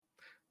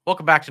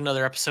Welcome back to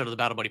another episode of the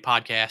Battle Buddy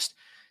Podcast.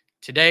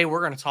 Today, we're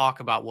going to talk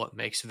about what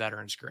makes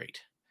veterans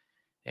great.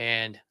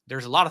 And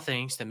there's a lot of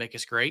things that make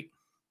us great.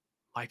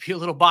 Might be a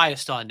little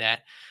biased on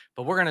that,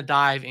 but we're going to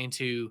dive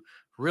into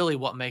really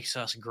what makes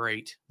us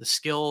great, the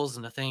skills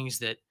and the things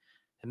that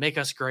make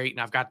us great.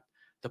 And I've got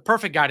the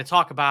perfect guy to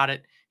talk about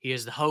it. He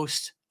is the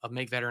host of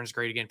Make Veterans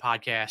Great Again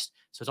podcast.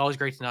 So it's always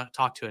great to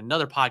talk to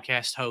another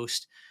podcast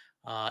host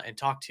and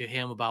talk to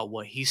him about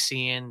what he's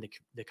seeing,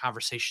 the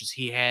conversations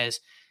he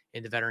has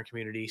in the veteran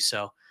community.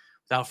 So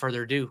without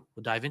further ado,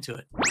 we'll dive into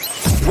it.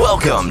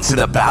 Welcome to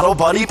the Battle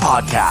Buddy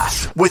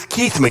Podcast with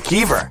Keith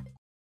McKeever.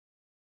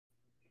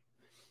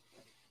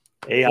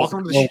 Hey,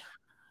 welcome to the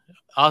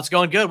show. It's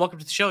going good. Welcome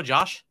to the show,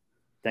 Josh.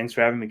 Thanks for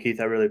having me, Keith.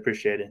 I really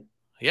appreciate it.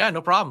 Yeah,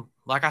 no problem.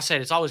 Like I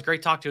said, it's always great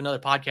to talk to another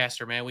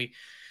podcaster, man. We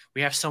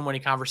have so many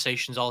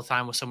conversations all the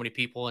time with so many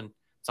people, and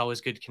it's always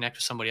good to connect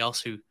with somebody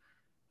else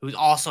who's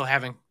also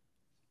having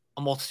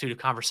a multitude of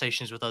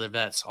conversations with other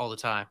vets all the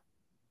time.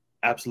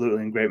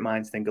 Absolutely, and great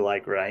minds think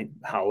alike, right?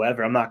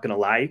 However, I'm not going to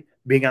lie,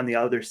 being on the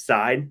other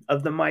side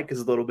of the mic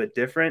is a little bit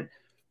different,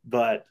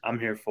 but I'm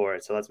here for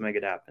it, so let's make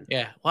it happen.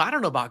 Yeah, well, I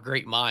don't know about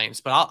great minds,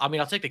 but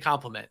I'll take the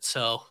compliment,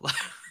 so.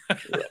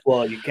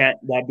 Well, you can't,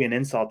 that'd be an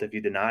insult if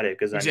you denied it,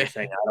 because I'm just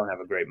saying I don't have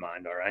a great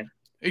mind, all right?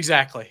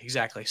 Exactly.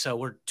 So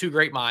we're two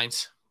great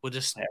minds. We'll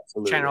just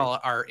channel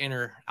our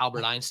inner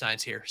Albert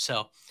Einsteins here.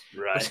 So,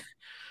 right.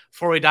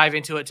 Before we dive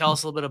into it, tell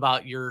us a little bit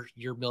about your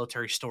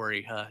military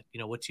story.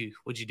 What'd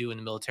you do in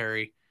the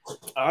military?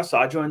 So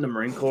I joined the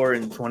Marine Corps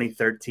in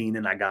 2013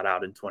 and I got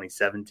out in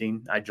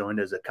 2017. I joined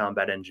as a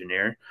combat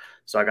engineer,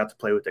 so I got to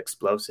play with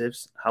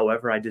explosives.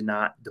 However, I did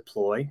not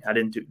deploy. I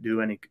didn't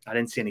I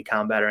didn't see any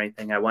combat or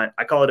anything.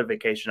 I call it a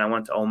vacation. I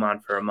went to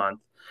Oman for a month.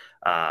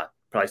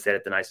 Probably stayed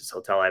at the nicest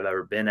hotel I've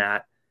ever been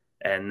at.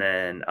 And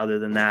then other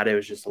than that, it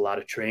was just a lot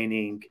of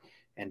training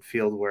and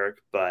field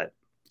work, but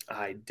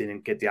I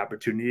didn't get the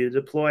opportunity to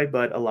deploy,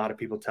 but a lot of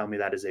people tell me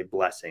that is a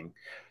blessing.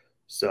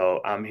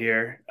 So I'm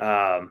here.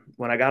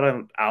 When I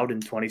got out in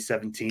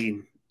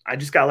 2017, I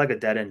just got like a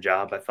dead end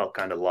job. I felt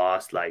kind of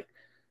lost. Like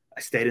I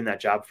stayed in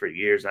that job for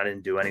years. And I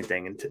didn't do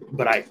anything,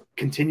 but I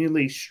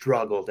continually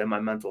struggled and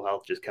my mental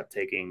health just kept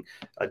taking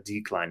a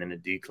decline.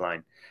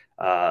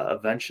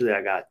 Eventually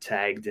I got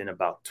tagged in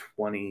about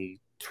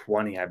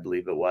 2020, I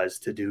believe it was,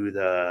 to do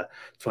the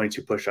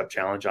 22 push-up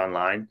challenge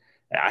online.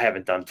 I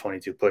haven't done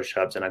 22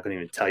 push-ups and I couldn't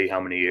even tell you how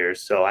many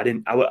years. So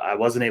I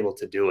wasn't able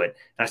to do it.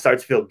 And I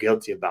started to feel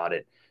guilty about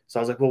it. So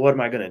I was like, well, what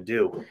am I going to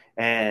do?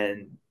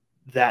 And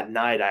that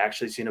night I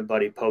actually seen a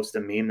buddy post a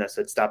meme that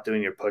said, stop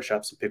doing your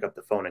push-ups and pick up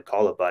the phone and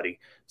call a buddy.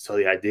 So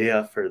the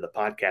idea for the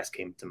podcast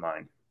came to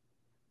mind.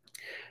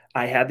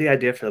 I had the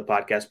idea for the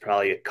podcast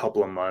probably a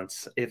couple of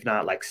months, if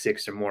not like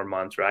 6 or more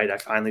months, right? I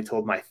finally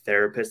told my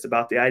therapist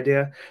about the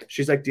idea.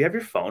 She's like, do you have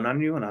your phone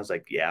on you? And I was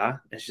like, yeah.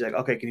 And she's like,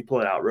 okay, can you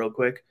pull it out real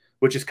quick?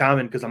 Which is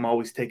common because I'm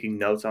always taking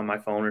notes on my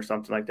phone or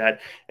something like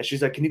that. And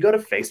she's like, can you go to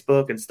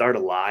Facebook and start a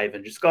live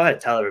and just go ahead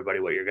and tell everybody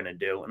what you're going to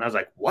do? And I was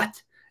like,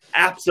 what?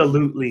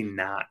 Absolutely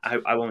not.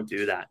 I won't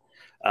do that.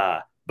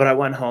 But I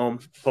went home,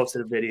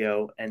 posted a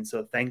video. And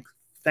so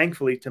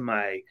thankfully to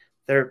my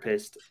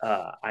therapist,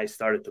 I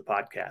started the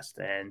podcast.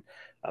 And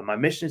my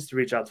mission is to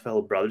reach out to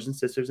fellow brothers and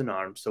sisters in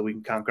arms so we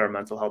can conquer our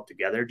mental health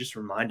together. Just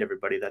remind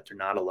everybody that they're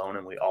not alone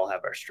and we all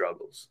have our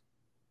struggles.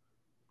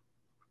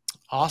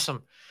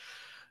 Awesome.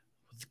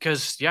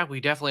 Because we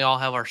definitely all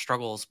have our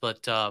struggles,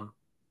 but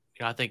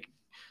I think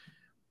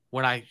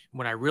when I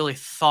really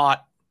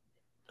thought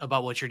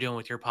about what you're doing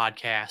with your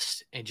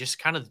podcast and just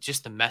kind of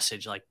just the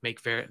message, like make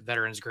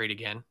veterans great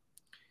again,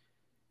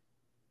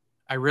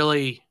 I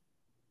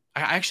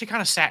actually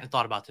kind of sat and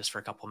thought about this for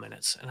a couple of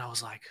minutes, and I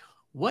was like,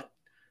 what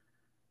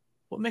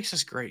makes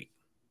us great?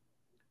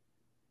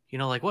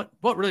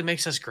 What really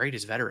makes us great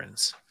as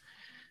veterans?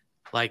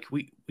 Like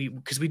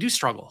because we do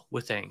struggle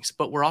with things,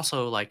 but we're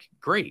also like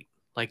great.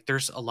 Like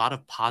there's a lot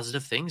of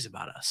positive things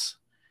about us.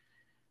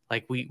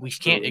 Like we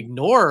can't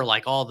ignore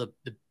like all the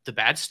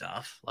bad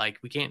stuff. Like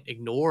we can't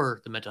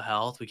ignore the mental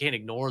health. We can't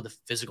ignore the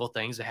physical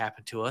things that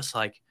happen to us.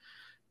 Like,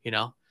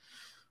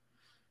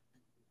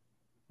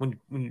 when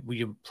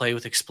you play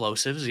with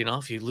explosives,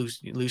 if you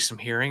lose some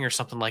hearing or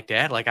something like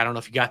that, like, I don't know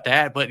if you got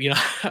that, but,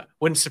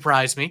 wouldn't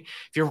surprise me.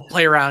 If you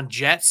play around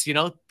jets,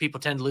 people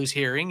tend to lose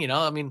hearing,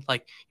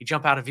 like you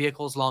jump out of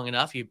vehicles long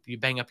enough, you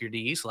bang up your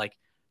knees, like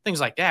things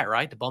like that,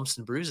 right? The bumps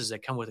and bruises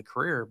that come with a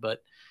career.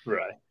 But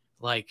right,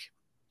 like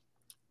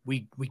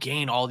we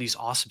gain all these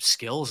awesome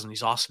skills and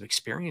these awesome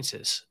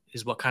experiences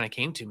is what kind of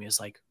came to me, is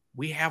like,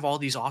 we have all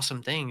these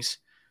awesome things,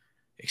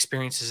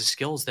 experiences and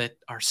skills that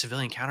our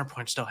civilian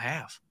counterparts don't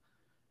have.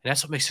 And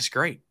that's what makes us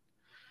great.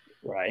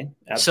 Right.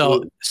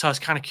 Absolutely. So I was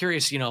kind of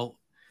curious, that's now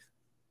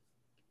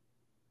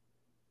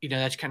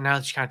that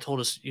you kind of told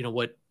us,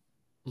 what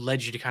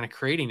led you to kind of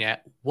creating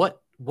that.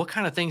 What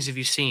kind of things have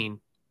you seen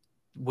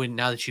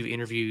now that you've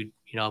interviewed,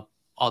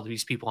 all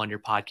these people on your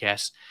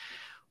podcast?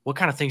 What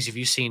kind of things have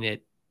you seen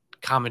that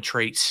common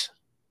traits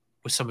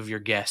with some of your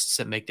guests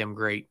that make them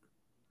great?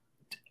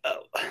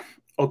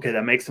 Okay,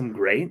 that makes them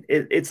great.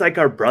 It's like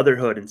our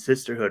brotherhood and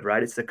sisterhood,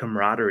 right? It's the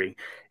camaraderie.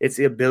 It's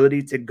the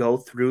ability to go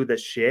through the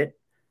shit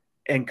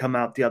and come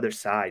out the other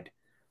side.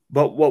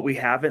 But what we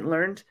haven't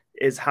learned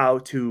is how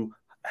to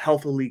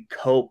healthily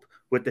cope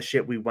with the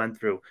shit we went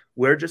through.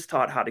 We're just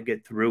taught how to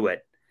get through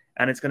it.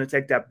 And it's going to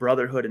take that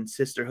brotherhood and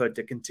sisterhood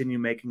to continue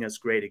making us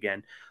great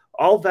again.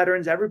 All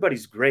veterans,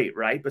 everybody's great,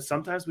 right? But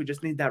sometimes we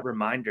just need that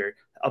reminder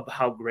of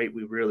how great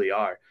we really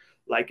are.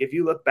 Like if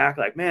you look back,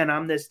 like, man,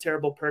 I'm this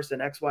terrible person,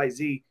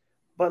 XYZ.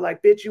 But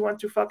like, bitch, you went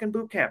through fucking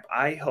boot camp.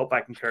 I hope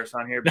I can curse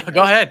on here. No,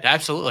 go ahead.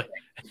 Absolutely.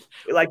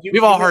 Like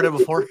We've all heard it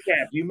before.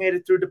 Camp. You made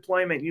it through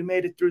deployment. You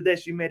made it through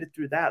this. You made it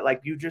through that.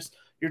 Like you're just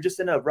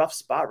in a rough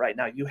spot right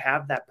now. You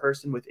have that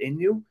person within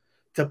you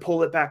to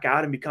pull it back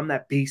out and become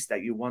that beast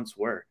that you once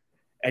were.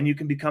 And you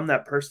can become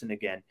that person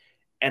again.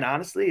 And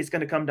honestly, it's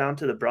going to come down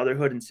to the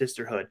brotherhood and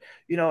sisterhood.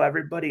 You know,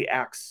 everybody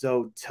acts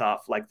so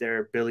tough, like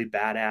they're Billy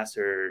Badass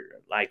or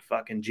like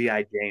fucking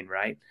G.I. Jane,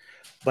 right?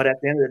 But at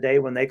the end of the day,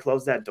 when they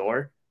close that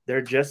door,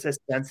 they're just as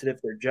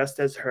sensitive. They're just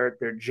as hurt.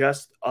 They're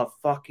just a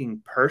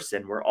fucking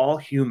person. We're all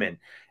human.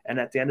 And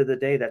at the end of the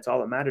day, that's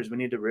all that matters. We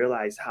need to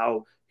realize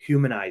how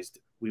humanized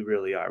we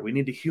really are. We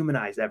need to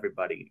humanize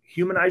everybody.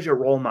 Humanize your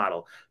role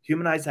model.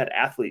 Humanize that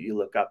athlete you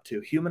look up to.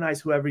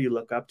 Humanize whoever you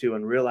look up to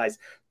and realize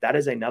that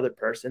is another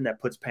person that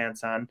puts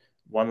pants on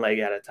one leg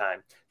at a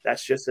time.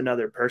 That's just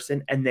another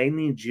person. And they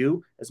need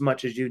you as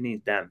much as you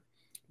need them.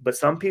 But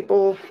some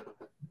people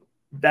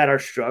that are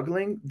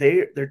struggling,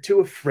 they're too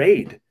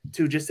afraid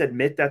to just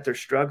admit that they're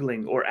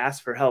struggling or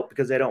ask for help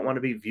because they don't want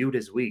to be viewed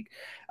as weak.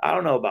 I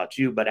don't know about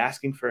you, but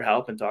asking for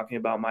help and talking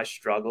about my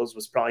struggles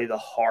was probably the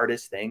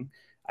hardest thing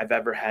I've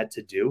ever had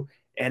to do.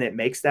 And it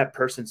makes that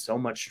person so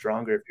much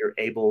stronger if you're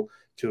able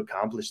to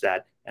accomplish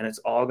that. And it's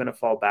all going to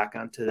fall back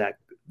onto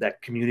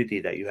that community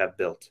that you have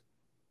built,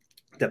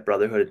 that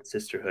brotherhood and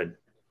sisterhood.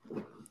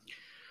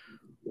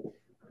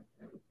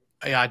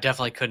 Yeah, I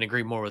definitely couldn't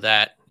agree more with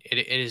that.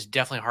 It is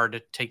definitely hard to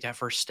take that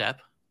first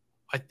step.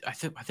 I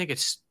think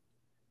it's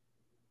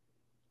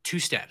 2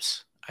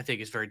 steps. I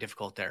think it's very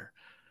difficult there.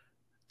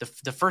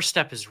 The first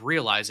step is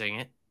realizing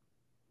it,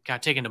 kind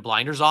of taking the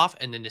blinders off,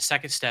 and then the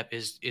second step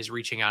is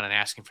reaching out and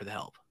asking for the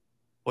help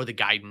or the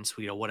guidance,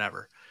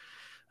 whatever.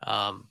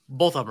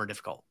 Both of them are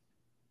difficult,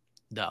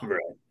 though. Right.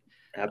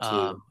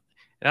 Absolutely.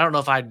 And I don't know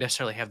if I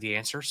necessarily have the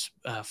answers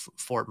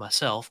for it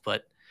myself,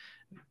 but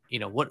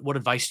what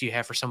advice do you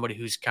have for somebody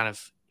who's kind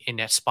of in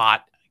that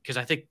spot? Because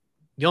I think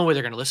the only way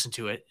they're going to listen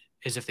to it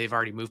is if they've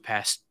already moved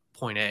past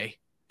point A,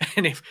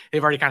 and if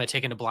they've already kind of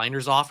taken the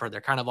blinders off, or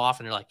they're kind of off,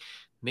 and they're like,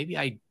 maybe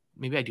I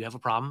do have a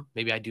problem.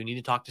 Maybe I do need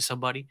to talk to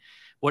somebody.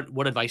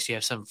 What advice do you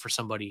have for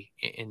somebody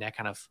in that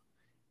kind of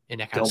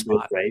spot? Be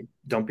afraid.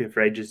 Don't be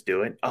afraid. Just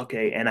do it.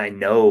 Okay. And I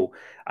know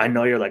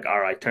you're like, all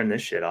right, turn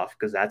this shit off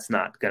because that's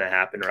not going to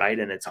happen. Right.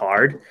 And it's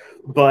hard.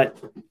 But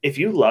if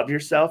you love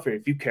yourself or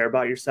if you care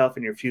about yourself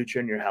and your future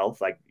and your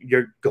health, like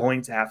you're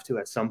going to have to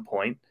at some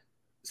point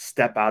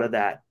step out of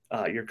that,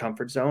 your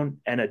comfort zone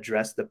and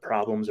address the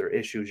problems or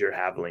issues you're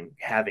having,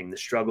 the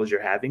struggles you're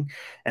having.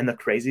 And the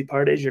crazy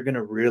part is you're going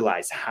to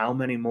realize how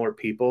many more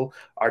people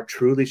are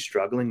truly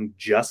struggling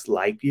just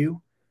like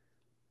you,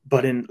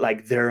 but in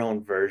like their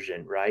own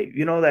version, right?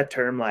 You know, that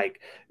term,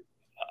 like,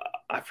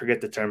 I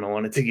forget the term I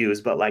wanted to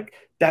use, but like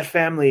that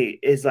family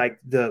is like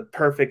the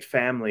perfect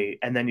family.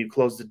 And then you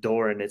close the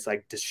door and it's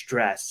like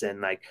distress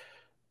and like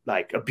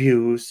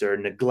abuse or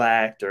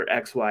neglect or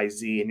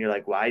XYZ. And you're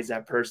like, why is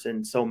that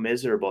person so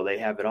miserable? They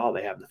have it all.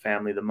 They have the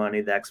family, the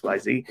money, the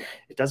XYZ.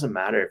 It doesn't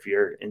matter if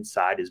your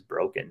inside is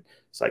broken.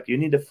 It's like you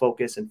need to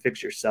focus and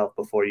fix yourself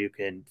before you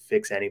can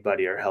fix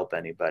anybody or help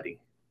anybody.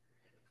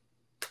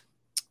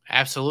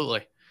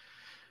 Absolutely.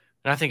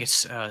 And I think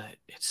it's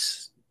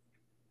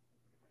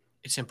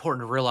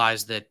important to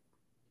realize that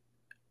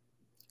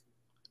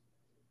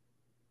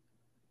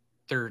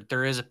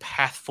there is a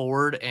path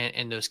forward,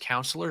 and those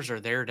counselors are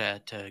there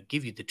to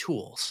give you the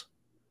tools.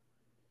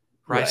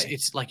 Right?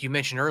 It's like you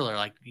mentioned earlier,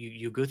 like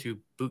you go through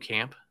boot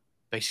camp,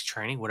 basic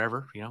training,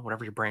 whatever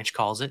your branch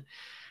calls it.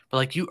 But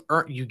like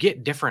you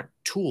get different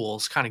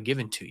tools kind of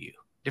given to you,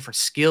 different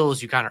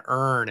skills you kind of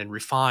earn and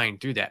refine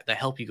through that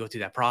help you go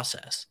through that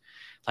process.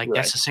 Like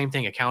that's the same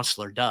thing a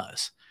counselor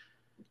does.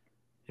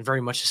 In very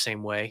much the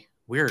same way.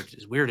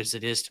 Weird as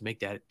it is to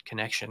make that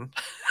connection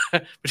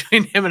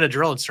between him and a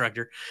drill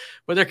instructor,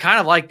 but they're kind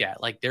of like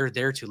that. Like they're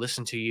there to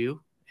listen to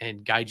you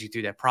and guide you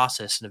through that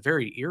process in a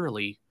very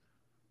eerily,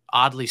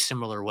 oddly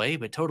similar way,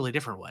 but totally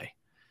different way.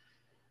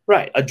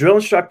 Right. A drill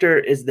instructor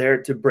is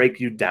there to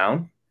break you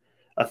down.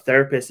 A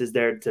therapist is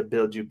there to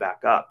build you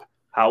back up.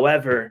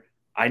 However,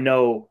 I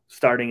know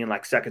starting in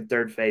like second,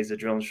 third phase, the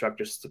drill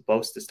instructor is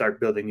supposed to start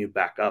building you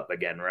back up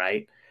again,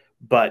 right?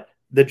 But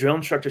the drill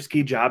instructor's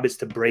key job is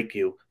to break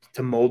you,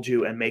 to mold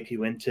you and make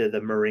you into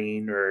the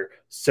Marine or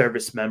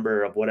service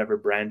member of whatever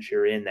branch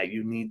you're in that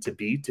you need to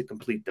be to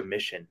complete the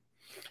mission.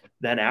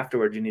 Then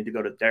afterwards, you need to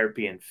go to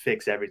therapy and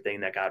fix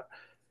everything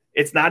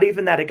it's not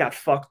even that it got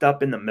fucked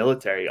up in the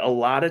military. A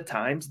lot of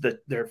times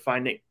that they're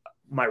finding,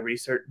 my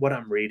research, what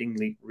I'm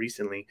reading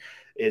recently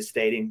is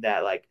stating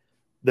that like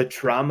The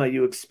trauma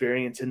you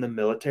experience in the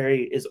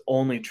military is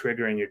only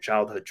triggering your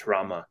childhood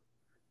trauma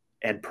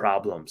and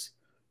problems.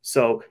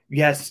 So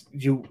yes,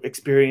 you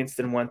experienced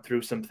and went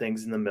through some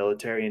things in the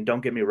military, and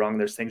don't get me wrong,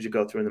 there's things you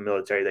go through in the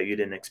military that you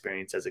didn't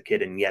experience as a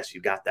kid, and yes,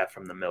 you got that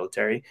from the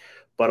military,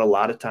 but a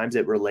lot of times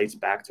it relates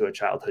back to a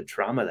childhood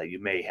trauma that you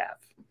may have.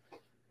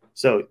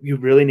 So you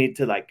really need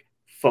to like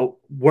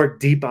work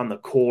deep on the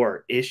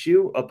core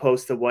issue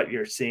opposed to what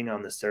you're seeing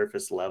on the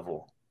surface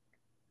level.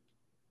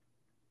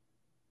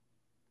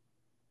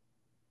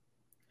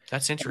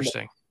 That's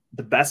interesting.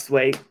 The best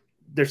way,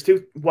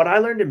 what I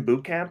learned in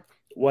boot camp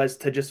was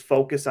to just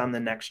focus on the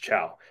next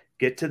chow.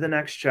 Get to the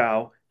next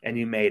chow and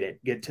you made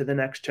it. Get to the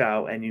next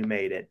chow and you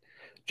made it.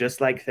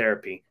 Just like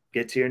therapy.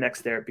 Get to your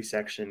next therapy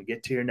section.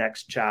 Get to your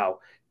next chow.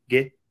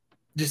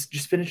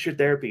 Just finish your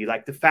therapy.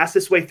 Like the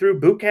fastest way through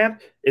boot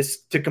camp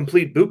is to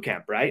complete boot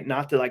camp, right?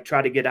 Not to like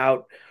try to get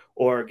out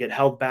or get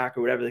held back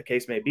or whatever the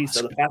case may be.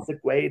 So the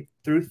fastest way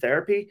through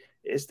therapy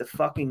is to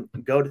fucking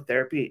go to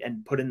therapy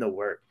and put in the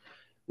work.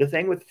 The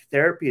thing with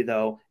therapy,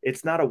 though,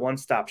 it's not a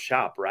one-stop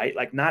shop, right?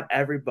 Like not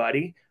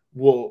everybody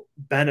will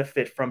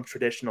benefit from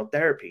traditional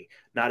therapy.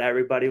 Not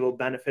everybody will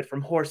benefit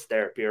from horse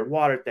therapy or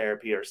water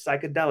therapy or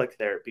psychedelic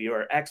therapy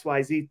or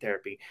XYZ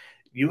therapy.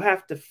 You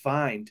have to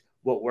find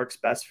what works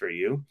best for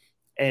you,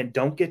 and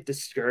don't get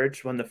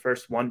discouraged when the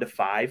first 1 to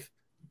 5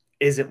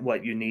 isn't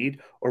what you need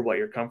or what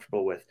you're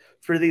comfortable with.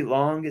 For the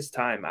longest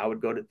time, I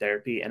would go to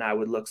therapy and I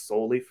would look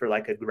solely for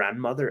like a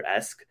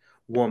grandmother-esque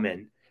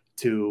woman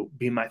to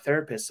be my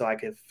therapist so I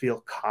could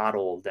feel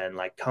coddled and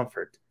like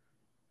comfort.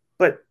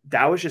 But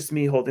that was just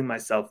me holding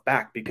myself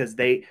back because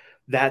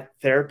that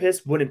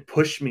therapist wouldn't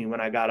push me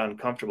when I got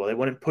uncomfortable. They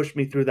wouldn't push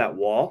me through that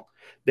wall.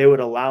 They would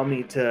allow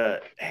me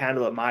to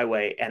handle it my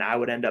way, and I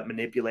would end up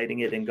manipulating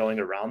it and going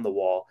around the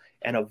wall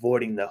and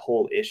avoiding the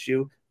whole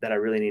issue that I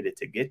really needed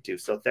to get to.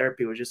 So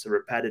therapy was just a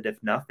repetitive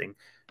nothing.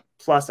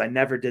 Plus, I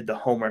never did the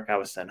homework I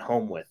was sent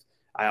home with.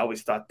 I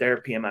always thought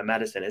therapy and my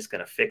medicine is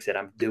going to fix it.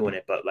 I'm doing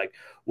it. But like,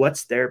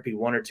 what's therapy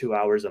 1 or 2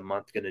 hours a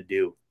month going to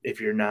do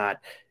if you're not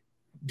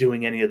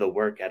doing any of the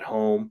work at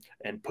home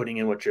and putting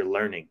in what you're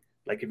learning?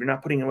 Like if you're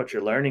not putting in what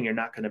you're learning, you're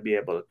not going to be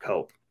able to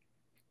cope.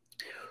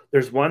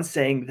 There's one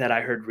saying that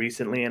I heard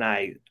recently, and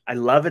I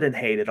love it and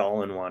hate it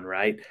all in one,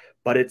 right?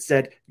 But it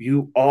said,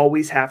 you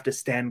always have to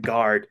stand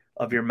guard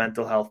of your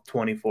mental health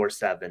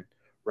 24/7,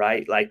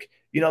 right? Like,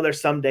 you know,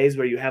 there's some days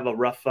where you have a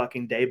rough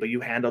fucking day, but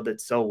you handled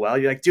it so well.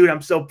 You're like, dude,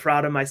 I'm so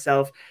proud of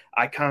myself.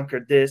 I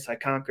conquered this.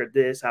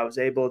 I was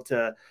able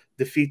to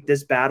defeat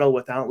this battle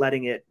without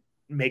letting it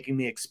making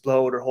me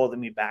explode or holding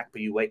me back.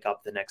 But you wake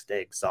up the next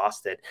day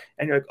exhausted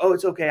and you're like, oh,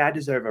 it's okay, I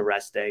deserve a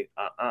rest day.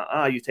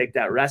 You take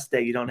that rest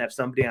day, you don't have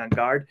somebody on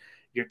guard,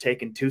 you're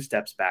taking 2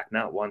 steps back,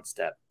 not 1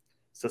 step.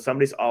 So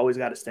somebody's always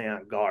got to stay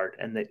on guard.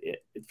 And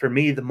for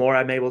me, the more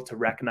I'm able to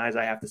recognize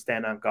I have to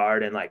stand on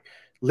guard and like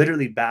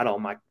literally battle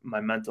my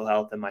mental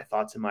health and my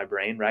thoughts in my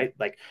brain, right?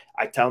 Like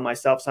I tell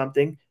myself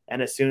something,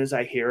 and as soon as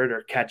I hear it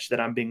or catch that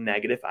I'm being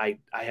negative, I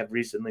have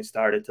recently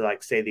started to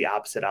like say the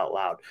opposite out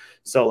loud.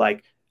 So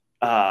like,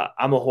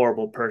 I'm a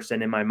horrible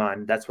person in my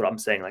mind. That's what I'm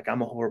saying. Like,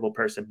 I'm a horrible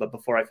person. But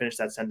before I finish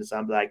that sentence,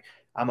 I'm like,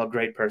 I'm a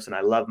great person. I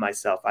love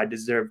myself. I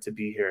deserve to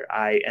be here.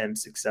 I am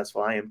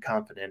successful. I am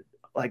confident.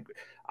 Like,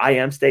 I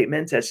am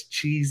statements, as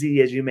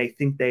cheesy as you may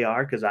think they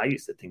are, because I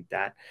used to think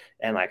that.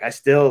 And like, I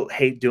still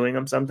hate doing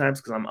them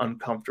sometimes because I'm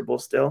uncomfortable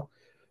still.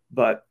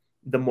 But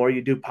the more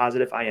you do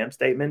positive I am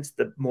statements,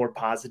 the more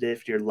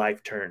positive your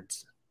life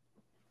turns.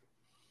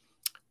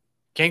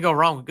 Can't go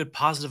wrong with good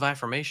positive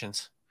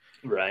affirmations.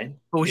 Right.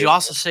 But would you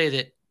also say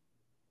that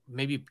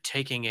maybe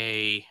taking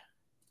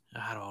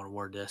how do I want to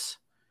word this?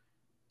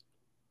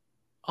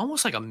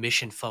 Almost like a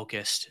mission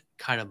focused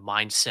kind of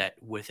mindset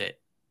with it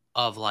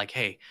of like,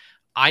 hey,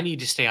 I need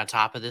to stay on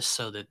top of this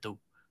so that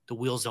the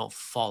wheels don't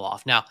fall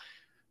off. Now,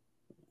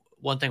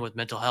 one thing with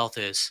mental health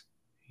is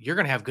you're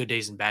going to have good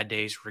days and bad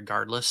days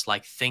regardless.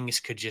 Like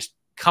things could just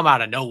come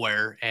out of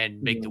nowhere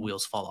and make the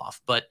wheels fall off.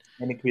 But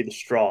and it could be the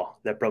straw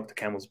that broke the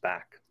camel's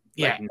back.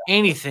 Yeah, like,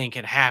 anything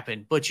can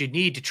happen, but you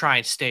need to try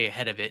and stay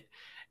ahead of it.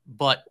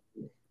 But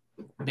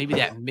maybe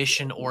that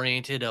mission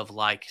oriented of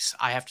like,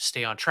 I have to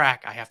stay on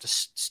track. I have to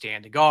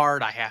stand a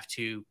guard. I have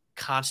to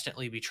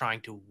constantly be trying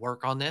to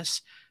work on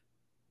this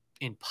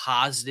in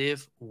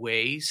positive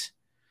ways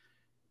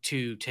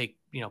to take,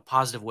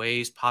 positive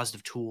ways,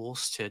 positive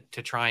tools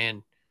to try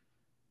and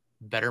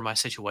better my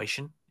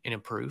situation and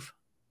improve.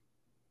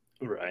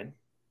 Right.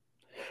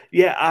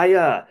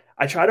 Yeah,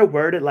 I try to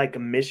word it like a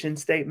mission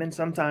statement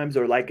sometimes,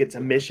 or like it's a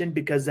mission,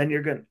 because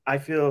then I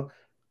feel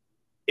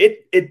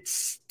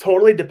it's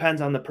totally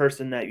depends on the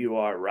person that you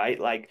are, right?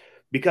 Like,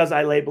 because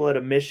I label it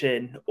a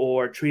mission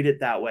or treat it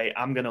that way,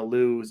 I'm going to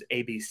lose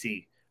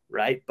ABC,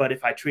 right? But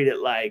if I treat it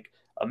like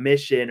a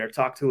mission or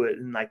talk to it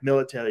in like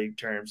military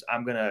terms,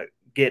 I'm going to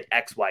get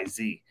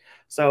XYZ.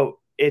 So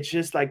it's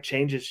just like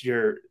changes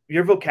your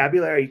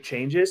vocabulary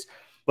changes,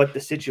 but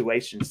the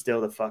situation's still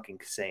the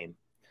fucking same.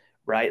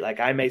 Right? Like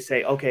I may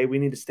say, okay, we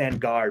need to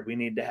stand guard. We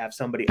need to have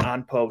somebody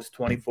on post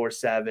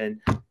 24/7,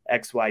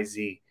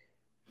 XYZ.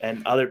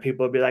 And other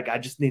people will be like, I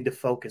just need to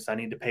focus. I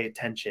need to pay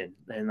attention.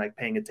 And like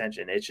paying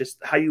attention, it's just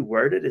how you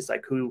word it is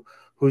like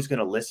who's going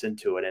to listen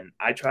to it. And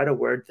I try to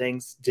word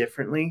things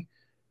differently,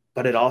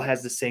 but it all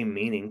has the same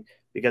meaning,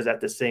 because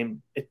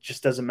it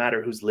just doesn't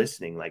matter who's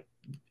listening. Like,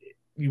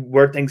 you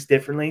word things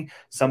differently,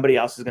 somebody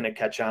else is going to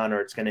catch on,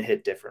 or it's going to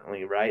hit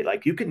differently, right?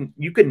 Like you can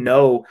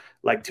know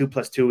like 2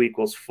 + 2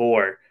 =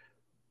 4,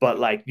 but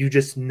like you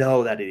just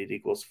know that it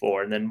equals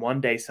 4. And then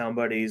one day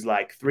somebody's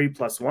like 3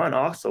 + 1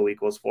 also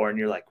equals 4. And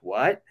you're like,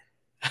 what?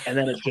 And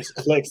then it just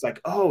clicks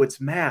like, oh,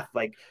 it's math.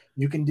 Like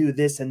you can do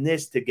this and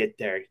this to get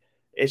there.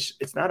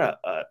 It's not a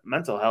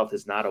mental health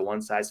is not a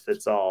one size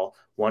fits all,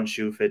 one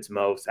shoe fits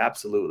most.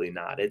 Absolutely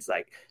not. It's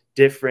like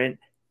different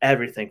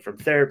everything from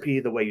therapy,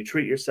 the way you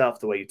treat yourself,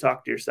 the way you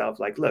talk to yourself.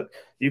 Like, look,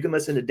 you can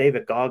listen to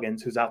David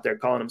Goggins, who's out there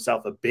calling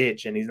himself a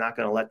bitch, and he's not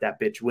going to let that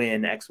bitch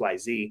win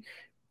XYZ.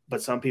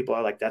 But some people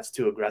are like, that's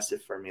too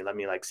aggressive for me. Let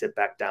me like sit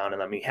back down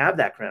and let me have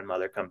that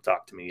grandmother come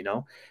talk to me. You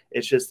know,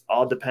 it's just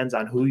all depends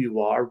on who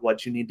you are,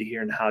 what you need to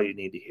hear, and how you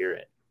need to hear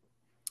it.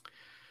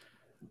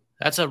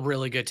 That's a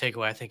really good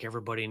takeaway. I think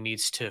everybody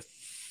needs to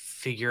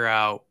figure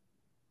out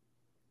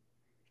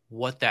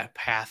what that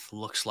path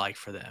looks like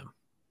for them.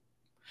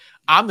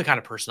 I'm the kind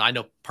of person, I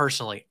know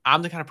personally,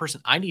 I'm the kind of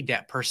person, I need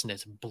that person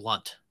that's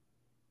blunt.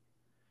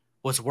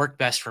 What's worked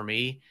best for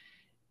me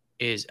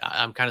is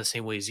I'm kind of the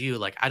same way as you.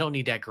 Like, I don't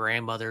need that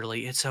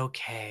grandmotherly, it's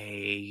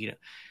okay. You know,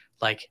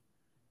 like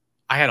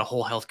I had a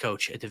whole health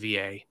coach at the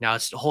VA. Now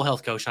it's a whole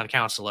health coach, not a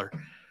counselor,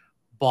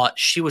 but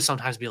she would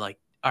sometimes be like,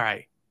 all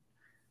right,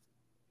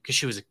 because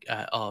she was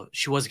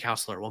a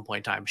counselor at one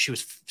point in time. She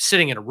was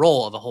sitting in a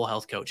role of a whole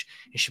health coach,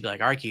 and she'd be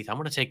like, all right, Keith, I'm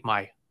going to take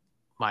my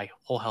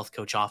whole health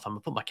coach off. I'm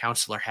going to put my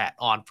counselor hat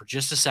on for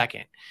just a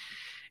second.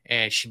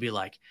 And she'd be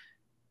like,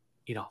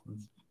 you know,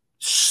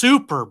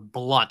 super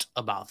blunt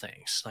about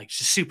things, like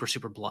just super,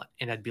 super blunt.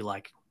 And I'd be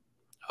like,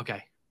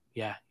 okay,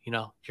 yeah, you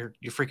know, you're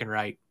freaking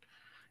right.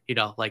 You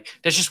know, like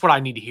that's just what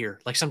I need to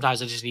hear. Like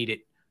sometimes I just need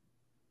it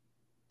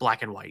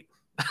black and white.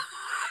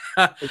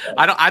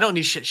 I don't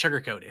need shit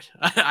sugar coated.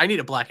 I need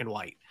it black and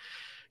white.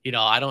 You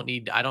know, I don't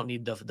need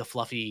the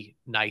fluffy,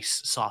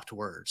 nice, soft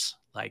words.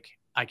 Like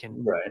I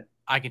can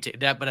take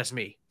that, but that's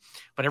me.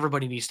 But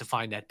everybody needs to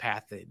find that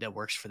path that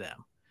works for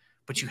them.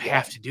 But you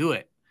have to do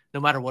it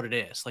no matter what it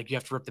is. Like you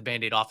have to rip the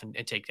Band-Aid off and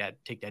take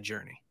that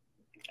journey.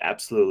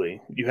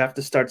 Absolutely. You have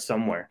to start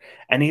somewhere.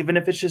 And even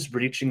if it's just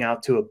reaching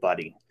out to a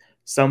buddy,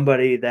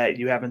 somebody that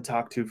you haven't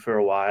talked to for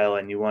a while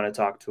and you want to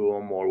talk to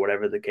them or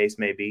whatever the case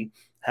may be,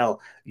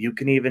 hell, you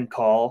can even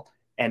call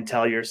and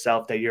tell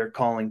yourself that you're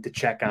calling to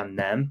check on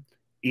them,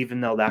 even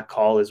though that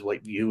call is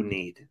what you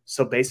need.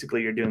 So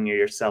basically you're doing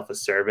yourself a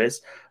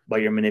service,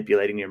 but you're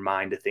manipulating your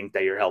mind to think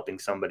that you're helping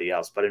somebody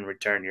else, but in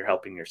return, you're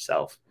helping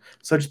yourself.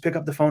 So just pick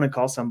up the phone and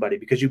call somebody,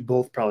 because you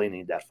both probably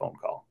need that phone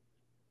call.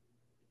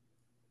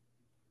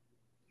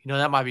 You know,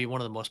 that might be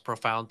one of the most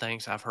profound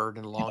things I've heard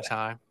in a long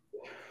time.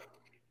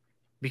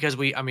 Because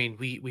we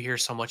hear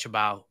so much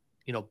about,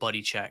 you know,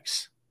 buddy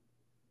checks.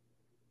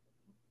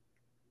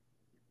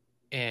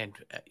 And,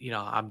 you know,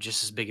 I'm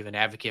just as big of an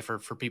advocate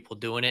for people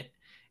doing it.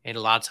 And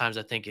a lot of times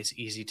I think it's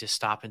easy to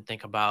stop and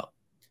think about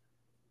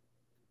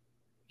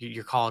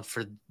you're calling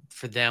for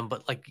them.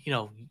 But like, you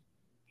know,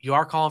 you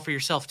are calling for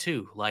yourself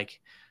too. Like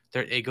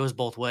it goes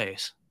both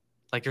ways.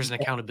 Like there's an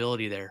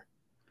accountability there.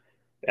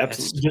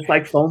 Absolutely. Just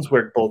like phones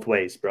work both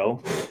ways,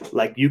 bro.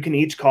 Like you can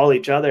each call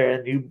each other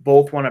and you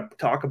both want to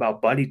talk about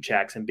buddy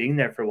checks and being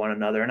there for one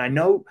another. And I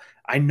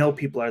know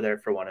people are there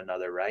for one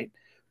another, right?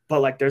 But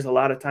like there's a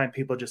lot of time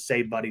people just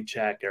say buddy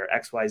check or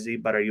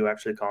XYZ, but are you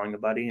actually calling a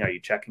buddy? Are you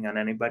checking on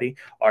anybody?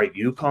 Are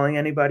you calling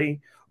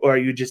anybody? Or are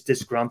you just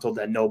disgruntled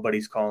that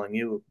nobody's calling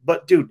you?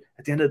 But dude,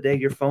 at the end of the day,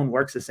 your phone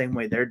works the same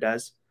way theirs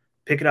does.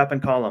 Pick it up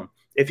and call them.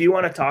 If you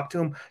want to talk to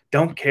them,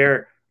 don't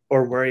care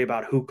or worry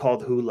about who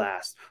called who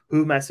last,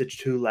 who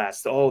messaged who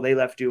last. Oh, they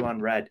left you on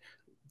red.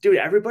 Dude,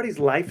 everybody's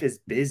life is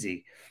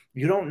busy.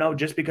 You don't know,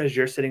 just because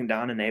you're sitting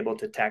down and able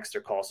to text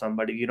or call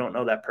somebody, you don't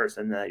know that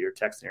person that you're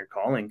texting or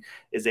calling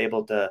is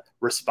able to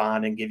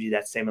respond and give you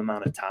that same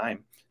amount of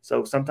time.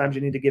 So sometimes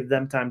you need to give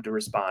them time to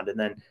respond. And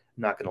then I'm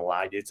not going to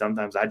lie, dude,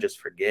 sometimes I just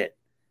forget.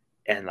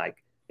 And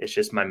like, it's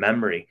just my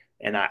memory.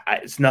 And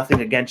it's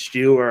nothing against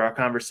you or our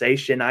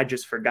conversation. I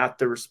just forgot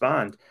to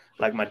respond.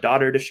 Like my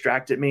daughter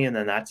distracted me, and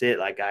then that's it.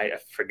 Like I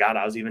forgot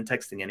I was even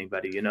texting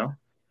anybody, you know?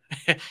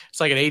 It's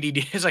like an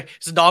ADD.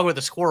 It's a dog with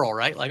a squirrel,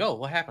 right? Like, oh,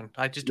 what happened?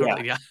 I just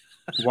totally got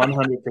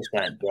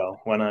 100%, bro.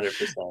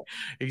 100%.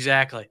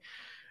 Exactly.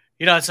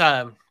 You know, it's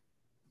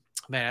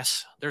man,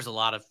 there's a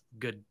lot of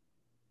good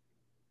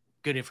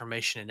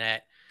information in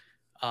that.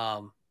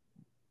 But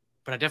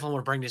I definitely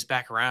want to bring this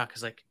back around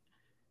because, like,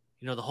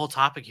 you know, the whole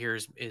topic here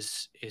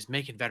is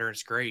making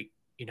veterans great.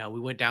 You know, we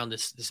went down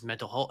this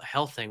mental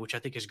health thing, which I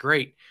think is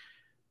great.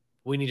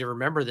 We need to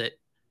remember that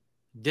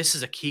this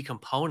is a key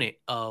component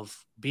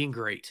of being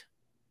great,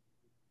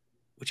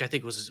 which I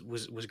think was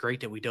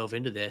great that we dove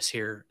into this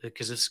here,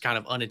 because it's kind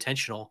of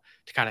unintentional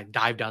to kind of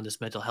dive down this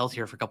mental health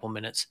here for a couple of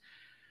minutes.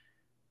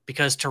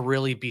 Because to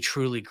really be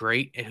truly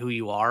great at who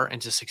you are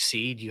and to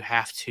succeed, you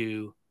have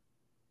to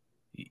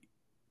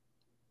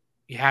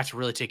you have to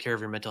really take care of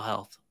your mental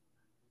health.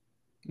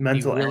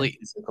 Mental and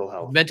physical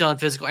health. Mental and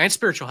physical and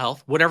spiritual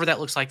health, whatever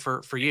that looks like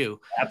for you.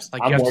 Absolutely.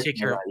 Like you have to take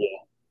care of.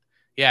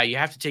 Yeah, you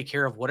have to take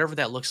care of whatever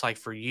that looks like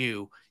for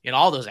you in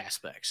all those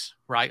aspects,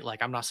 right?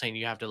 Like, I'm not saying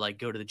you have to like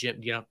go to the gym.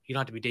 You don't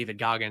have to be David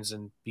Goggins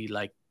and be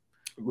like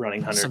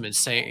running 100 some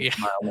insane,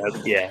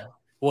 yeah,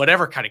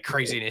 whatever kind of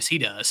craziness he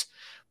does.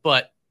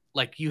 But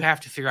like, you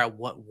have to figure out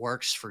what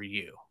works for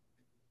you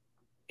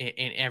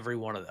in every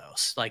one of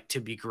those, like, to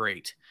be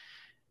great.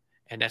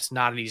 And that's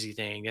not an easy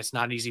thing. That's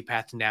not an easy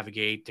path to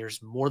navigate.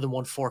 There's more than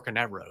one fork in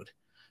that road,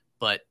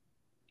 but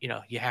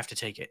you have to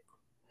take it.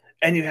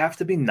 And you have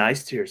to be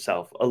nice to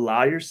yourself.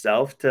 Allow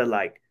yourself to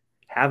like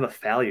have a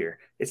failure.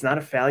 It's not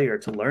a failure.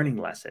 It's a learning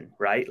lesson,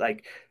 right?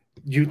 Like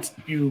you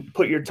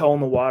put your toe in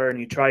the water and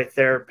you try a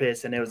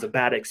therapist and it was a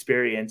bad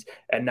experience.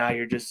 And now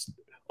you're just,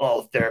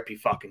 oh, therapy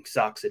fucking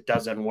sucks. It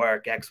doesn't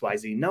work, X, Y,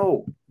 Z.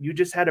 No, you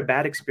just had a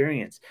bad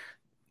experience.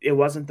 It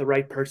wasn't the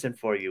right person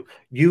for you.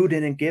 You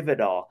didn't give it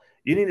all.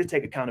 You need to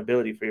take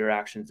accountability for your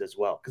actions as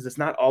well. Because it's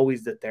not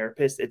always the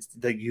therapist. It's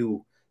the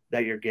you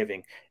that you're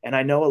giving. And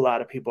I know a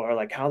lot of people are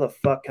like, how the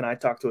fuck can I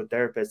talk to a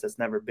therapist that's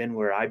never been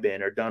where I've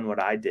been or done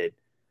what I did?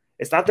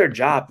 It's not their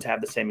job to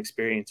have the same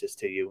experiences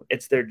to you.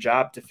 It's their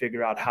job to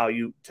figure out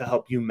to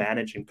help you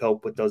manage and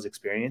cope with those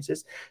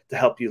experiences, to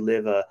help you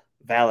live a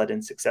valid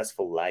and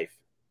successful life.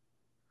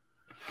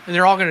 And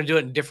they're all going to do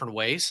it in different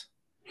ways.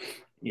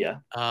 Yeah.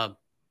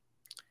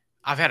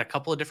 I've had a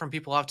couple of different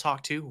people I've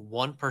talked to.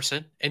 One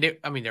person, and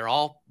they're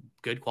all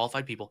good,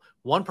 qualified people.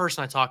 One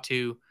person I talked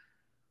to,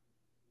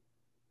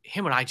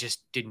 him and I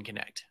just didn't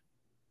connect.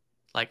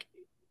 Like,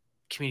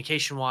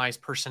 communication-wise,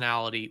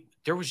 personality,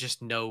 there was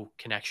just no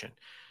connection.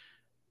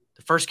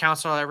 The first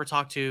counselor I ever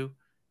talked to,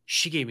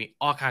 she gave me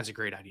all kinds of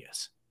great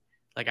ideas.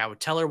 Like, I would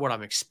tell her what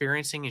I'm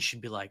experiencing, and she'd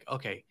be like,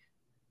 okay,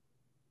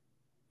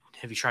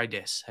 have you tried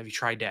this? Have you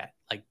tried that?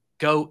 Like,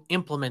 go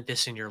implement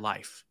this in your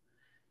life.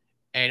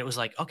 And it was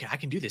like, okay, I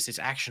can do this. It's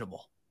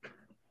actionable.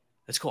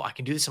 That's cool. I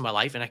can do this in my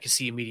life, and I can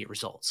see immediate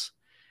results.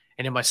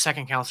 And then my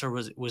second counselor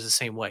was the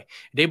same way.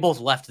 They both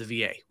left the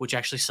VA, which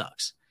actually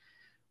sucks.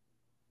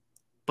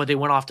 But they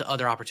went off to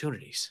other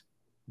opportunities.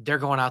 They're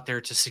going out there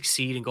to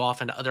succeed and go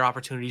off into other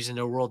opportunities in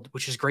their world,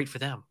 which is great for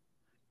them.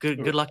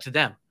 Good luck to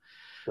them.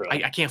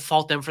 Right. I can't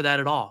fault them for that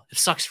at all. It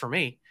sucks for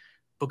me,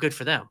 but good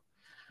for them.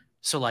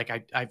 So like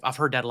I've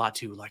heard that a lot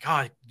too. Like,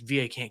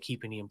 VA can't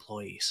keep any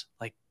employees.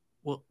 Like,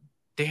 well,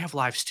 they have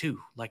lives too.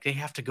 Like, they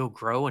have to go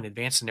grow and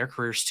advance in their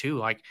careers too.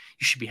 Like,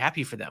 you should be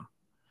happy for them.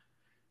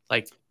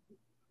 Like,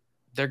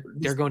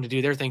 they're going to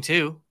do their thing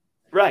too.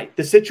 Right.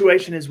 The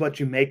situation is what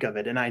you make of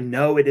it. And I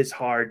know it is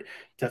hard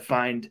to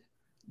find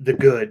the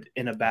good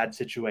in a bad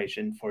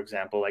situation. For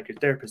example, like your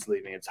therapist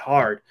leaving, it's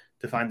hard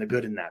to find the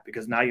good in that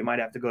because now you might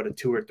have to go to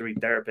 2 or 3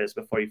 therapists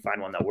before you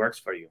find one that works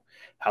for you.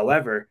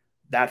 However,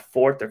 that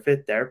 4th or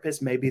 5th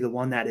therapist may be the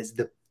one that is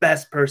the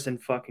best person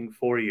fucking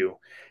for you.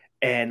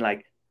 And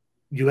like,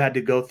 you had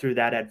to go through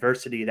that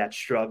adversity, that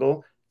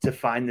struggle to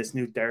find this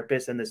new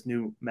therapist and this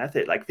new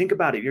method. Like, think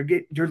about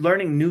it. You're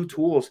learning new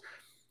tools.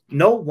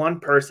 No one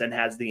person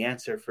has the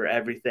answer for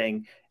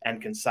everything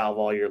and can solve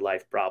all your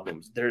life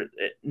problems.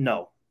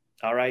 No.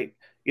 All right.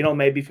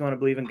 Maybe if you want to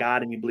believe in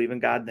God and you believe in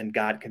God, then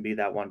God can be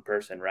that one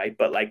person. Right.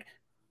 But like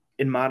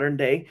in modern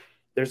day,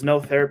 there's no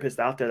therapist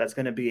out there that's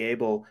going to be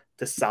able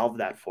to solve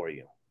that for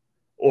you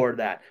or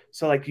that.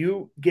 So like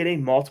you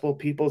getting multiple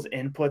people's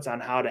inputs on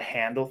how to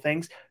handle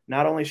things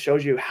not only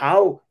shows you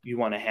how you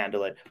want to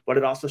handle it, but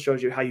it also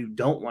shows you how you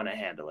don't want to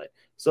handle it.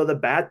 So the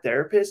bad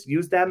therapist,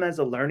 use them as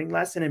a learning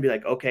lesson and be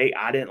like, okay,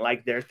 I didn't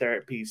like their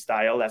therapy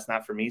style. That's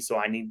not for me. So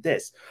I need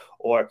this.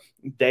 Or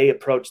they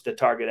approached the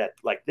target at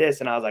like this.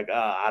 And I was like,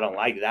 I don't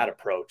like that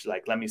approach.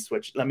 Like, let me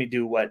switch. Let me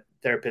do what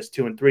therapists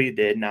 2 and 3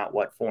 did, not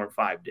what 4 and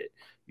 5 did.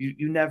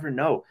 You never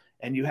know.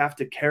 And you have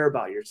to care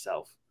about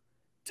yourself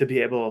to be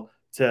able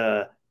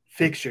to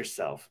fix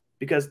yourself.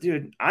 Because,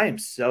 dude, I am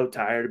so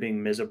tired of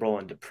being miserable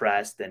and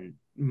depressed and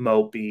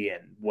mopey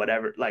and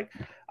whatever. Like,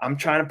 I'm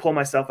trying to pull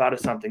myself out of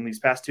something. These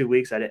past 2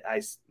 weeks, it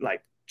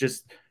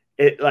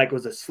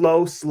was a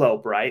slow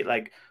slope, right?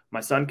 Like, my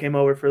son came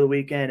over for the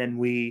weekend and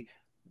we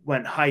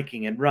went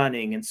hiking and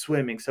running and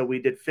swimming. So we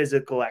did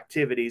physical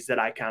activities that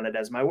I counted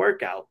as my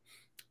workout.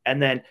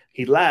 And then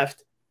he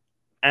left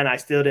and I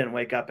still didn't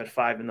wake up at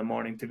 5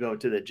 a.m. to go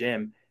to the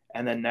gym.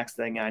 And then next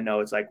thing I know,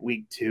 it's like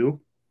week 2.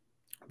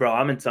 Bro,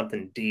 I'm in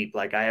something deep.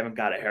 Like, I haven't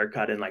got a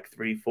haircut in like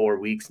 3-4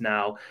 weeks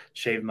now,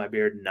 shaved my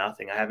beard,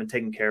 nothing. I haven't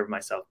taken care of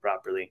myself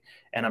properly.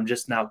 And I'm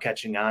just now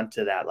catching on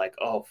to that. Like,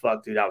 oh,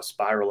 fuck, dude, I was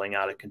spiraling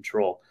out of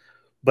control.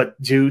 But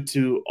due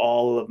to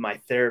all of my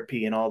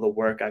therapy and all the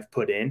work I've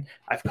put in,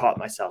 I've caught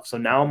myself. So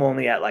now I'm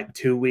only at like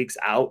 2 weeks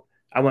out.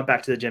 I went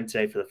back to the gym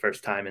today for the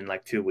first time in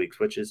like 2 weeks,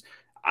 which is,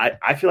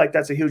 I feel like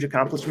that's a huge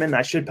accomplishment.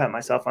 I should pat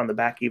myself on the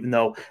back, even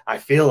though I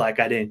feel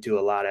like I didn't do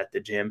a lot at the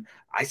gym.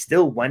 I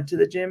still went to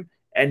the gym.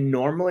 And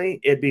normally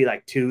it'd be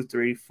like 2,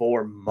 3,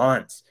 4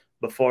 months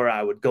before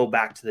I would go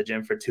back to the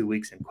gym for 2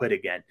 weeks and quit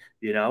again,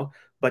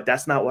 but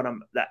that's not what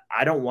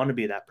I don't want to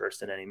be that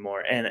person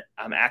anymore. And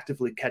I'm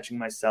actively catching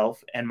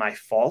myself and my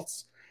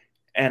faults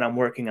and I'm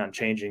working on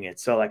changing it.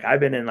 So like I've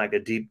been in like a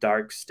deep,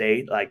 dark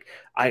state. Like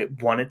I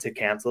wanted to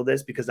cancel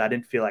this because I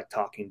didn't feel like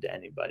talking to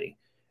anybody.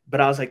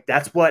 But I was like,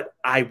 that's what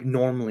I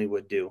normally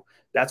would do.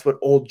 That's what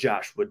old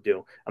Josh would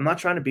do. I'm not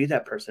trying to be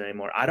that person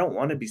anymore. I don't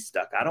want to be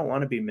stuck. I don't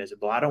want to be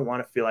miserable. I don't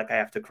want to feel like I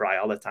have to cry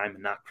all the time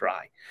and not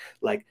cry.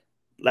 Like,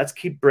 let's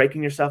keep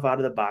breaking yourself out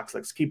of the box.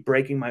 Let's keep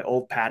breaking my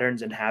old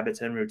patterns and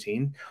habits and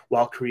routine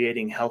while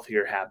creating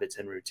healthier habits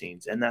and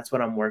routines. And that's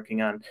what I'm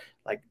working on.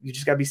 Like, you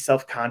just got to be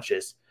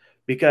self-conscious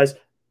because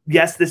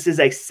yes, this is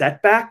a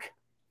setback,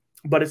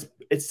 but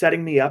it's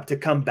setting me up to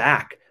come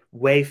back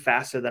way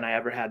faster than I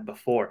ever had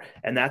before.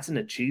 And that's an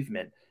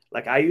achievement.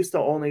 Like I used to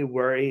only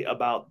worry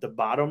about the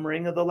bottom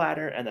ring of the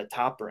ladder and the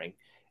top ring.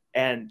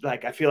 And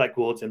like, I feel like,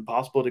 well, it's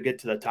impossible to get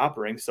to the top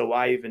ring. So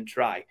why even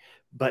try?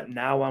 But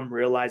now I'm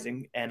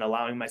realizing and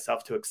allowing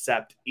myself to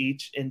accept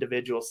each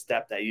individual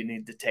step that you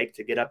need to take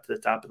to get up to the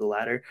top of the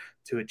ladder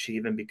to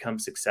achieve and become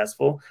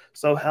successful.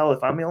 So hell,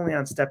 if I'm only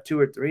on step 2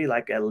 or 3,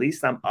 like at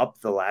least I'm up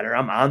the ladder.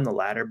 I'm on the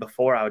ladder.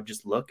 Before I would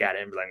just look at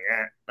it and be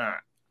like,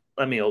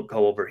 let me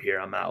go over here.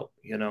 I'm out,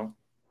 you know?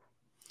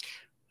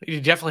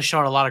 You're definitely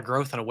showing a lot of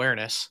growth and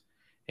awareness.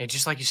 And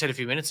just like you said a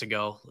few minutes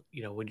ago,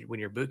 you know, when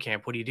you're boot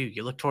camp, what do?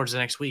 You look towards the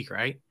next week,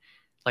 right?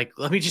 Like,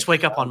 let me just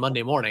wake up on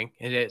Monday morning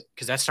and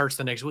because that starts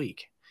the next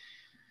week.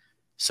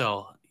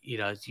 So, you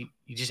know,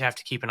 you just have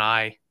to keep an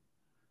eye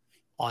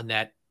on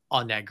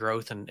that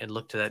growth and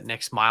look to that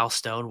next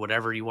milestone,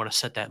 whatever you want to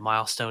set that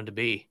milestone to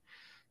be.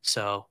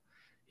 So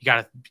you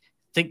got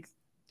to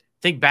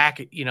think back,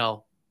 you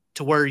know,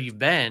 to where you've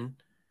been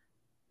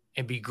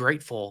and be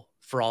grateful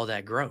for all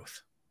that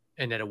growth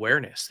and that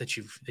awareness that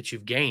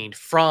you've gained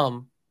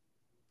from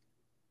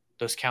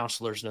those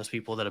counselors and those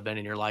people that have been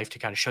in your life to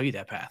kind of show you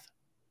that path.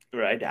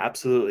 Right.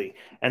 Absolutely.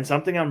 And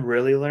something I'm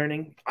really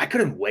learning, I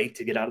couldn't wait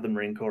to get out of the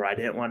Marine Corps. I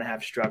didn't want to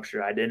have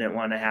structure. I didn't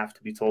want to have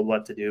to be told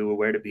what to do or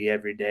where to be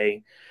every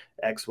day,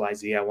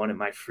 XYZ. I wanted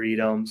my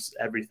freedoms,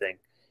 everything.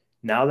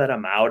 Now that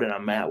I'm out and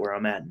I'm at where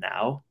I'm at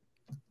now,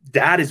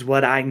 that is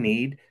what I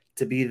need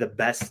to be the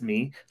best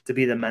me, to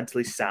be the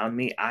mentally sound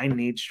me. I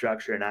need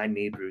structure and I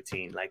need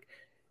routine. Like,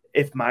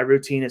 if my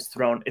routine is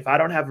thrown, if I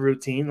don't have a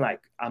routine, like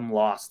I'm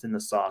lost in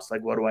the sauce.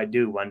 Like, what do I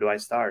do? When do I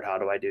start? How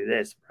do I do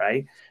this?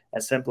 Right?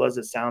 As simple as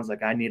it sounds,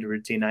 like I need a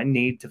routine. I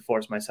need to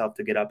force myself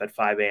to get up at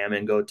 5 a.m.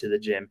 and go to the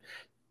gym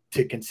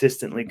to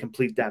consistently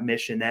complete that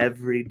mission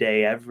every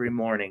day, every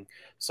morning.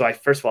 So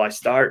first of all, I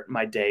start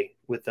my day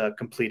with a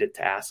completed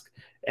task.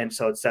 And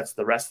so it sets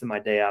the rest of my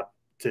day up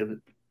to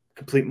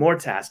complete more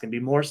tasks and be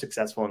more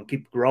successful and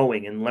keep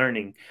growing and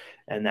learning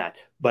and that.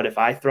 But if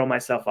I throw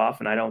myself off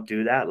and I don't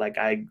do that, like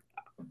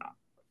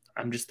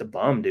I'm just a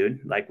bum,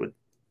 dude. Like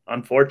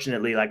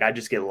unfortunately, like I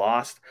just get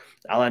lost.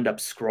 I'll end up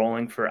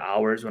scrolling for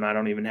hours when I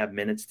don't even have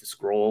minutes to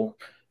scroll,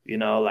 you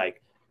know,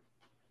 like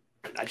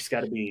I just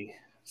got to be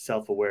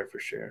self-aware for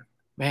sure.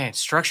 Man,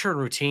 structure and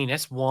routine.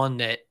 That's one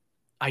that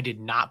I did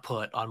not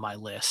put on my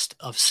list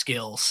of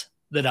skills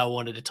that I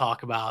wanted to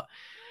talk about.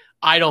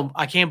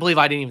 I can't believe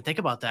I didn't even think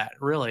about that.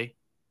 Really.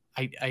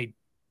 I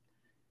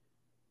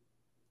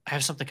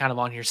have something kind of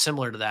on here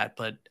similar to that,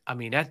 but I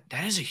mean, that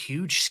is a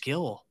huge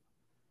skill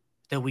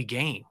that we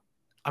gain.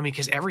 I mean,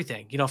 because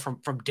everything, you know, from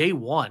day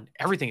one,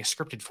 everything is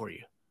scripted for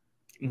you.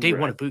 Day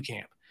one of boot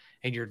camp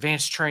and your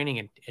advanced training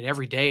and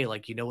every day,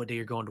 like, you know what day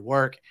you're going to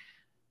work,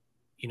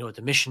 you know what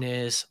the mission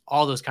is,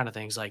 all those kind of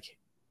things. Like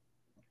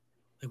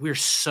we're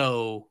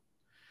so,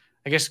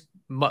 I guess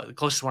the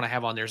closest one I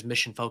have on there is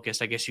mission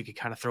focused. I guess you could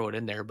kind of throw it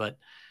in there, but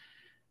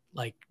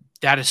like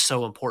that is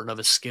so important of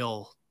a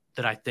skill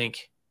that I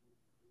think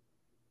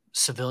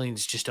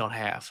civilians just don't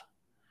have.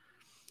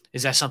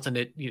 Is that something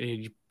that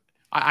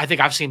I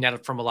think I've seen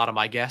that from a lot of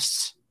my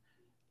guests,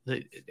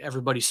 that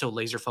everybody's so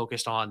laser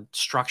focused on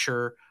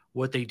structure,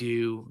 what they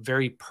do,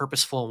 very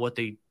purposeful in what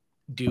they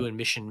do and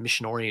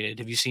mission oriented.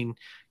 Have you seen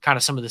kind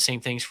of some of the same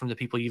things from the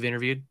people you've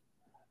interviewed?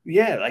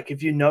 Yeah. Like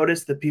if you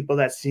notice the people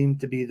that seem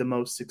to be the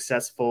most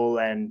successful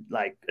and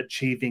like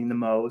achieving the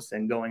most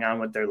and going on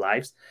with their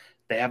lives,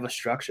 they have a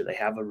structure, they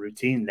have a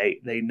routine.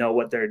 They know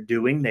what they're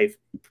doing. They've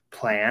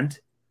planned.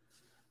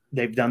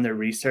 They've done their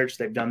research,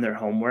 they've done their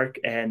homework,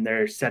 and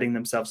they're setting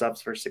themselves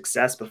up for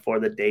success before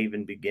the day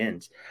even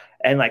begins.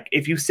 And like,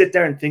 if you sit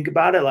there and think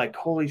about it, like,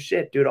 holy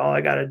shit, dude, all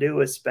I got to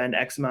do is spend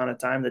X amount of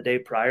time the day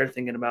prior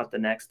thinking about the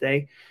next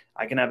day.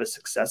 I can have a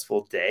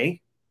successful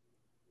day.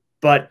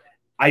 But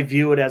I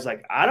view it as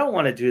like, I don't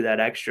want to do that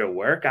extra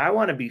work. I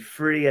want to be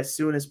free as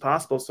soon as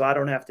possible so I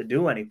don't have to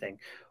do anything.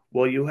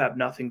 Well, you have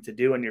nothing to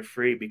do and you're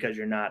free because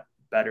you're not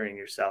bettering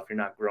yourself. You're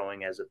not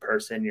growing as a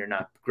person. You're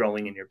not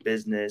growing in your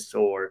business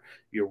or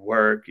your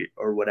work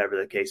or whatever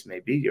the case may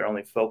be. You're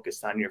only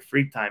focused on your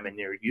free time and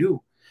your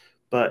you.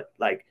 But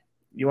like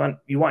you want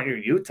your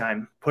you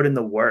time, put in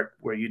the work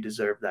where you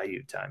deserve that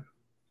you time.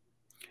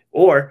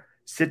 Or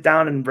sit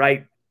down and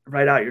write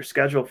out your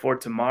schedule for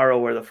tomorrow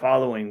or the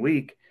following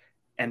week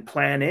and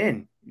plan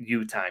in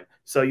you time.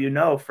 So, you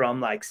know, from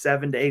like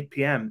 7 to 8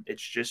 p.m.,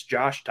 it's just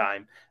Josh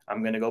time.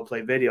 I'm going to go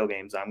play video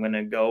games. I'm going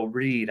to go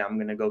read. I'm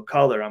going to go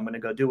color. I'm going to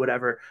go do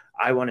whatever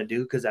I want to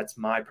do because that's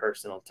my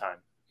personal time.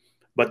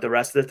 but the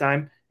rest of the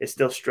time it's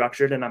still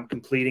structured and I'm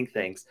completing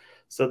things.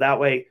 So that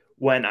way,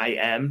 when I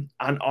am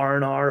on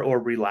R&R or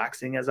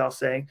relaxing, as I'll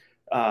say,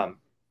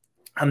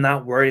 I'm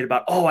not worried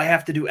about, oh, I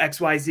have to do X,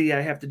 Y, Z.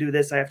 I have to do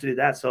this. I have to do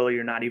that. So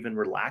you're not even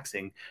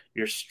relaxing.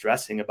 You're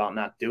stressing about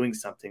not doing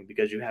something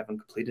because you haven't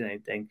completed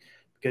anything,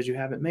 because you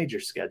haven't made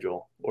your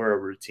schedule or a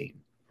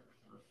routine.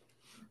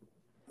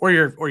 Or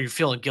you're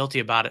feeling guilty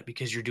about it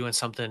because you're doing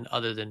something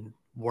other than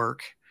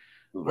work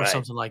or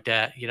something like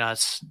that. You know,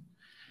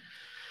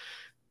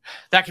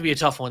 that could be a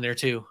tough one there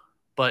too.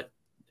 But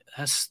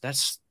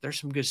there's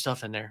some good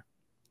stuff in there.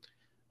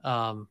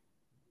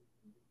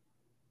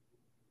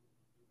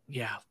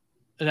 Yeah.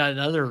 And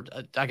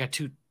I got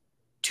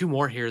two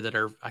more here that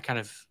are kind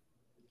of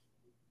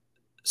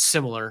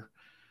similar.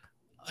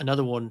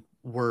 Another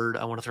word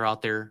I want to throw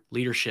out there: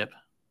 leadership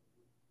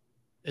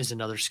is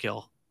another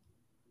skill.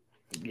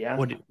 Yeah.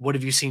 What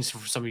have you seen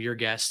from some of your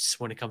guests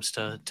when it comes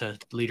to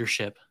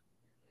leadership?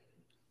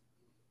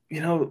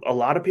 You know, a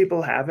lot of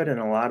people have it and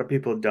a lot of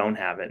people don't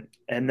have it.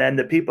 And then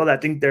the people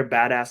that think they're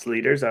badass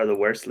leaders are the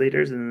worst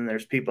leaders. And then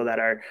there's people that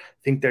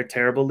think they're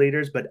terrible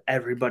leaders, but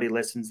everybody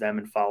listens to them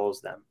and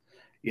follows them.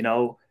 You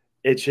know,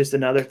 it's just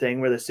another thing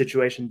where the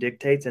situation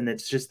dictates and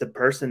it's just the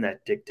person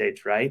that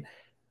dictates, right?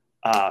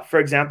 For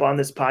example, on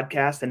this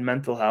podcast and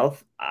mental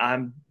health,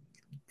 I'm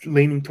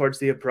leaning towards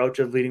the approach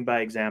of leading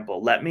by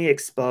example. Let me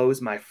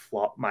expose my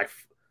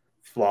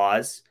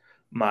flaws,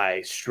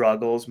 my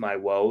struggles, my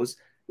woes.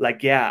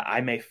 Like, yeah,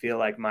 I may feel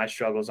like my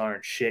struggles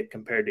aren't shit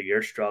compared to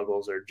your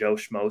struggles or Joe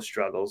Schmo's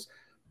struggles,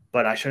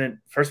 but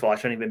first of all, I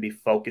shouldn't even be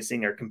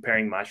focusing or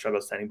comparing my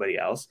struggles to anybody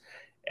else.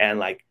 And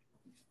like,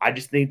 I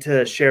just need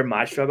to share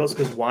my struggles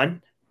because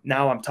one,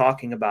 now I'm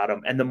talking about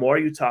them. And the more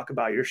you talk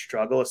about your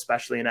struggle,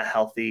 especially in a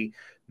healthy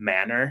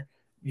manner,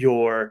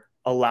 you're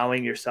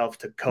allowing yourself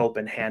to cope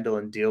and handle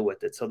and deal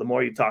with it. So the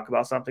more you talk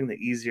about something, the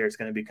easier it's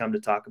going to become to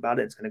talk about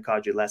it. It's going to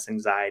cause you less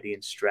anxiety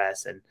and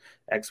stress and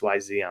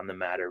XYZ on the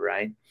matter,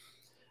 right?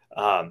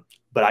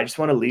 But I just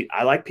want to lead.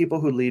 I like people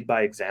who lead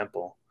by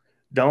example.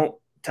 Don't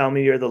tell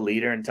me you're the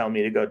leader and tell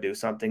me to go do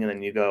something and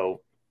then you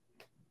go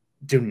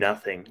do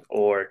nothing,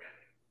 or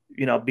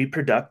you know, be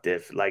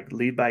productive, like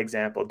lead by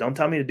example. Don't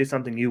tell me to do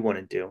something you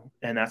wouldn't do.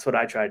 And that's what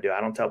I try to do.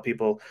 I don't tell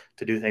people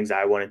to do things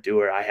I wouldn't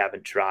do or I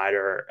haven't tried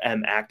or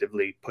am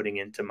actively putting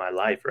into my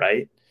life.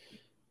 Right.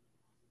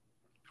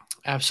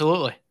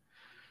 Absolutely.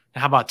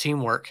 Now, how about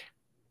teamwork?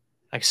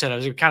 Like I said, I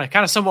was kind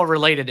of somewhat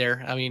related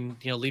there. I mean,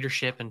 you know,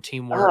 leadership and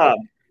teamwork.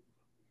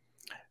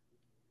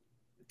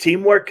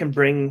 Teamwork can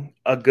bring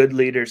a good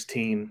leader's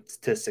team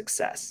to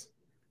success.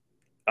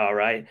 All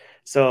right.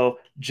 So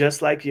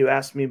just like you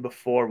asked me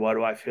before, what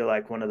do I feel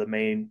like one of the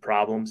main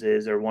problems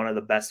is, or one of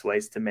the best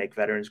ways to make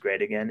veterans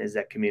great again, is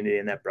that community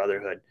and that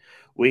brotherhood.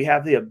 We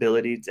have the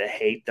ability to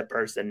hate the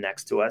person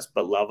next to us,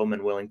 but love them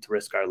and willing to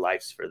risk our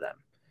lives for them.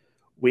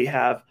 We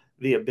have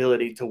the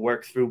ability to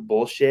work through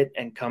bullshit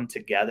and come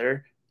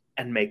together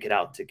and make it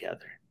out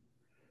together.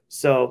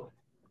 So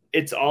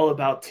it's all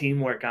about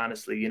teamwork,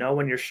 honestly. You know,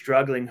 when you're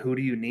struggling, who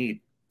do you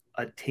need?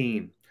 A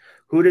team.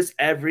 Who does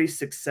every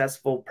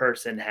successful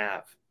person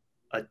have?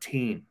 A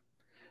team.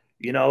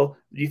 You know,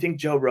 do you think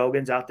Joe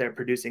Rogan's out there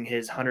producing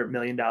his $100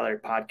 million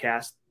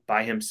podcast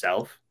by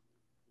himself?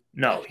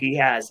 No, he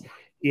has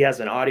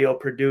an audio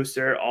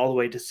producer all the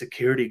way to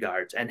security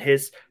guards, and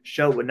his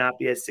show would not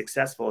be as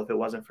successful if it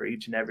wasn't for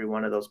each and every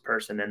one of those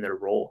person and their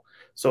role.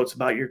 So it's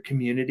about your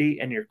community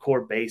and your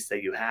core base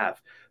that you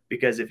have.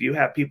 Because if you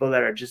have people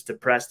that are just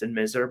depressed and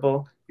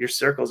miserable, your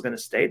circle is going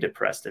to stay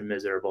depressed and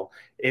miserable.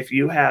 If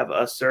you have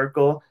a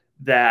circle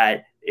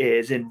that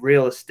is in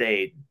real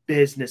estate,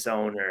 business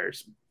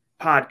owners,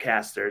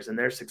 podcasters, and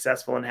they're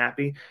successful and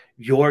happy,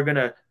 you're going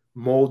to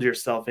mold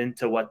yourself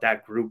into what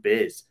that group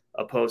is,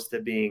 opposed to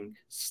being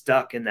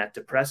stuck in that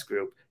depressed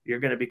group. You're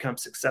going to become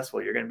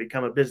successful. You're going to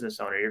become a business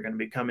owner. You're going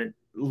to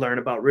learn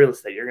about real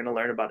estate. You're going to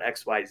learn about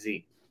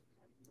XYZ.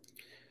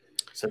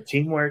 So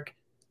teamwork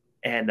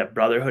and a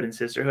brotherhood and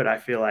sisterhood, I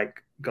feel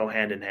like, go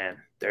hand in hand.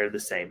 They're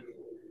the same.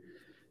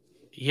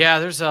 Yeah,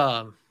 there's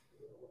some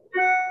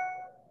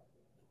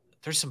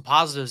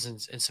positives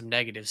and some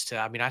negatives too.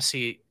 I mean, I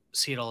see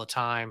it all the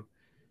time.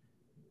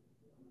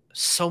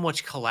 So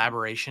much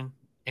collaboration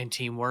and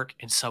teamwork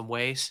in some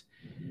ways,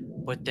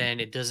 but then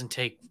it doesn't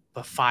take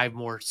but 5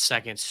 more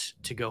seconds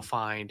to go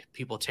find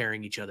people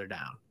tearing each other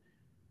down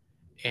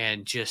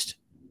and just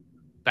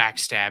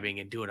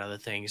backstabbing and doing other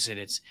things. And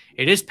it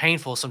is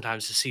painful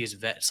sometimes to see as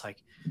vets,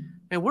 like,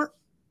 man, we're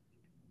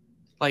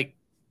like,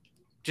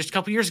 just a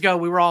couple years ago,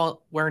 we were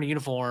all wearing a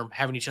uniform,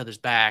 having each other's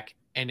back.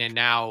 And then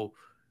now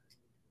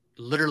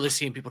literally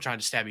seeing people trying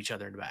to stab each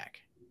other in the back.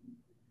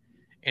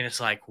 And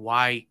it's like,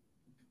 why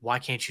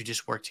can't you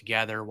just work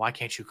together? Why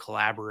can't you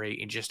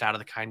collaborate and just out of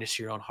the kindness of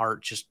your own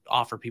heart, just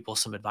offer people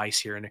some advice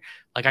here and there?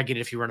 Like, I get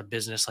it if you run a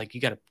business, like, you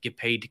got to get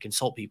paid to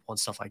consult people and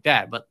stuff like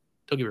that. But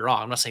don't get me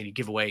wrong, I'm not saying you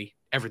give away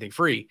everything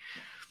free,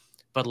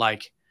 but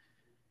like,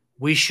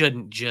 we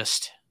shouldn't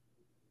just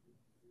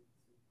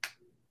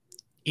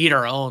eat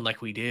our own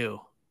like we do.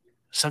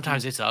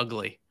 Sometimes it's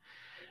ugly.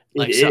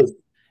 Like, it is.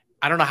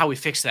 I don't know how we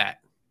fix that.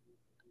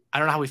 I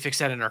don't know how we fix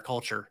that in our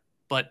culture,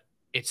 but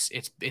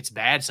it's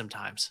bad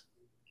sometimes.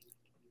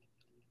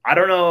 I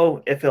don't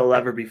know if it'll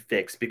ever be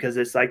fixed because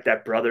it's like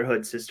that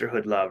brotherhood,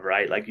 sisterhood love,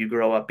 right? Like you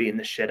grow up beating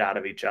the shit out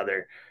of each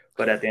other,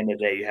 but at the end of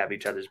the day, you have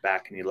each other's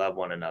back and you love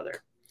one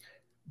another.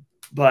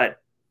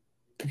 But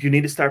you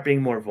need to start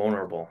being more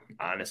vulnerable,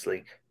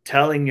 honestly.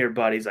 Telling your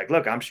buddies, like,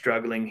 look, I'm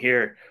struggling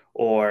here,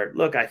 or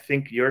look, I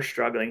think you're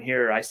struggling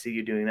here, or I see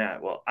you doing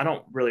that. Well, I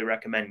don't really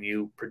recommend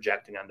you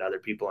projecting onto other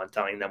people and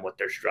telling them what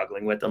they're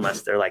struggling with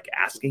unless they're like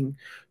asking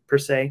per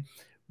se.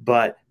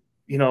 But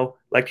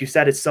like you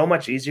said, it's so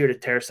much easier to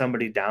tear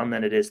somebody down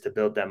than it is to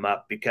build them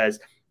up, because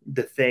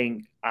the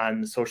thing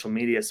on social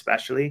media,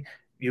 especially,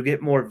 you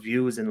get more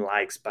views and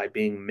likes by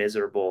being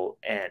miserable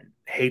and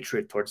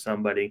hatred towards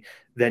somebody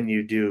than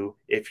you do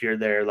if you're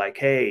there like,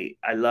 hey,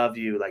 I love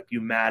you. Like,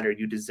 you matter.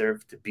 You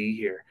deserve to be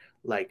here.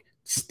 Like,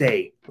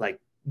 stay. Like,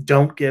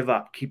 don't give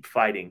up. Keep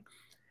fighting.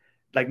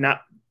 Like,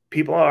 not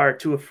people are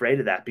too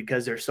afraid of that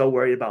because they're so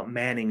worried about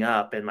manning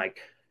up and like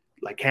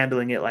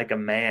handling it like a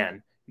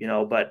man.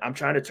 But I'm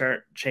trying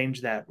to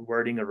change that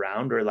wording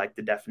around, or like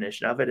the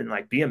definition of it, and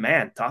like, be a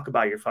man, talk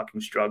about your fucking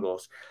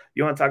struggles.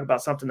 You want to talk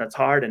about something that's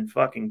hard and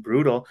fucking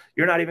brutal,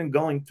 you're not even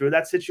going through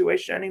that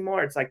situation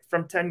anymore. It's like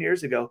from 10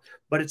 years ago,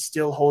 but it's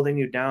still holding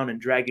you down and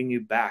dragging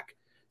you back.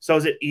 So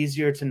is it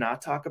easier to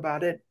not talk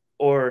about it,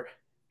 or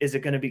is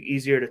it going to be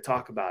easier to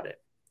talk about it?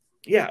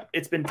 Yeah,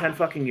 it's been 10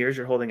 fucking years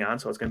you're holding on,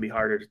 so it's going to be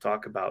harder to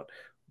talk about,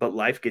 but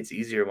life gets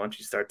easier once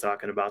you start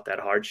talking about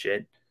that hard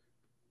shit.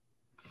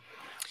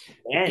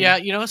 Yeah,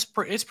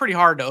 it's pretty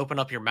hard to open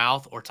up your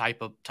mouth or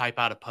type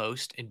out a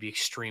post and be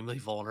extremely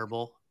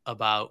vulnerable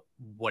about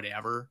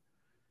whatever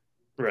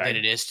than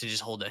it is to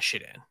just hold that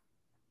shit in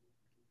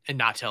and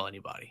not tell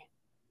anybody.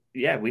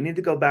 Yeah, we need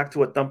to go back to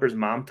what Thumper's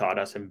mom taught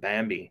us in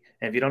Bambi.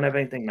 And if you don't have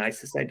anything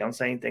nice to say, don't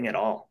say anything at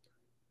all.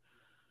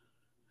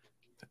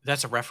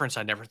 That's a reference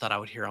I never thought I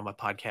would hear on my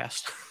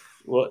podcast.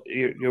 Well,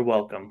 you're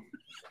welcome.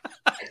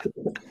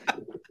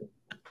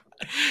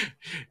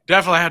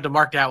 Definitely had to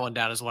mark that one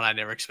down as one I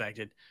never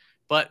expected.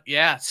 But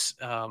yeah, it's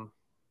a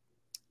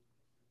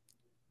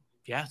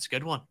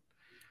good one.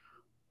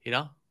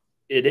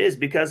 It is,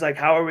 because like,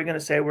 how are we going to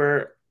say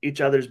we're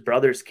each other's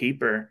brother's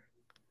keeper,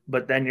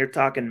 but then you're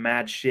talking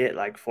mad shit,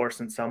 like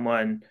forcing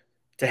someone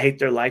to hate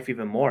their life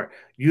even more?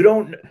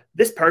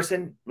 This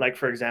person, like,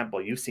 for example,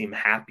 you seem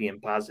happy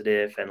and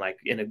positive and like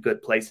in a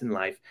good place in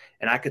life,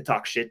 and I could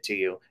talk shit to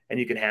you and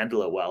you can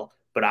handle it well.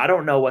 But I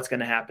don't know what's going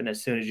to happen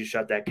as soon as you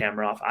shut that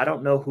camera off. I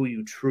don't know who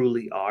you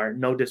truly are.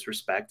 No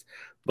disrespect.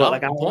 But I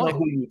don't know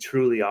who you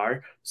truly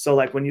are. So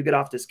like, when you get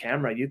off this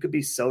camera, you could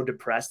be so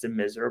depressed and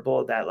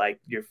miserable that like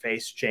your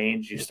face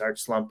changed, you start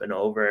slumping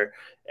over,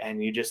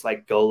 and you just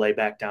like go lay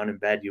back down in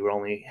bed. You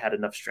only had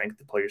enough strength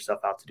to pull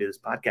yourself out to do this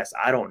podcast.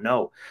 I don't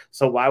know.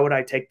 So why would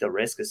I take the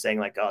risk of saying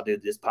like, oh,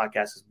 dude, this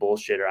podcast is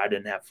bullshit, or I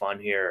didn't have fun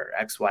here,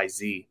 or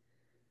XYZ,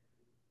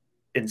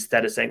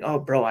 instead of saying, oh,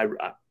 bro,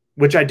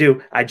 which I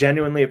do. I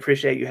genuinely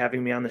appreciate you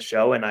having me on the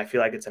show, and I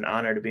feel like it's an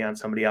honor to be on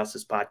somebody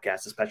else's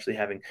podcast, especially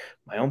having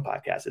my own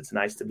podcast. It's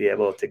nice to be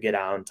able to get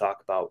out and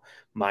talk about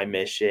my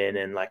mission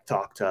and like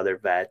talk to other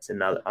vets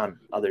and on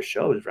other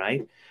shows,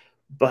 right?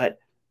 But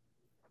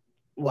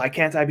why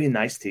can't I be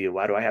nice to you?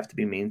 Why do I have to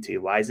be mean to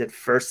you? Why is it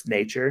first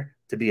nature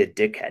to be a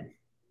dickhead?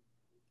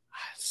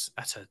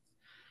 That's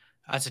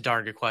a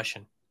darn good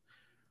question.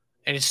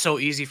 And it's so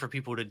easy for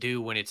people to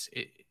do when it's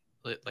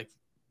like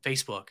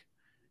Facebook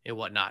and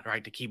whatnot,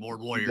 right? The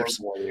keyboard warriors.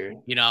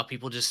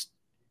 People just,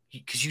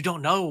 because you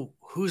don't know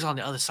who's on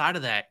the other side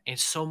of that, and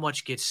so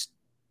much gets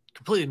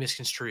completely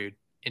misconstrued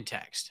in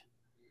text.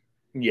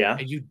 Yeah.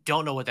 And you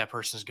don't know what that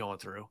person's going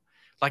through.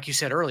 Like you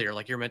said earlier,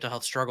 like your mental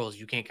health struggles,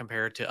 you can't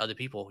compare it to other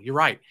people. You're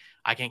right.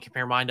 I can't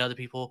compare mine to other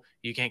people.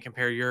 You can't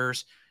compare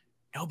yours.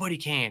 Nobody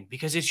can,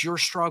 because it's your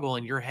struggle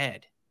in your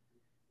head.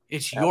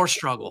 It's your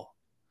struggle.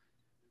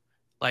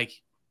 Like,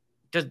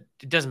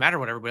 it doesn't matter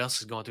what everybody else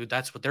is going through.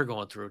 That's what they're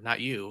going through, not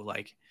you.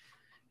 Like,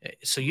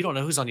 so you don't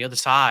know who's on the other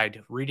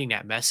side reading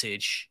that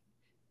message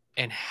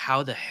and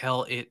how the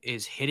hell it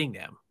is hitting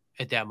them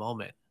at that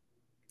moment.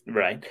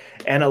 Right.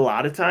 And a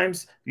lot of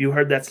times you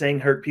heard that saying,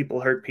 hurt people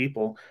hurt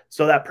people.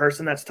 So that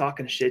person that's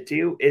talking shit to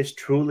you is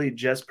truly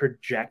just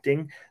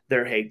projecting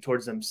their hate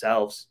towards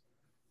themselves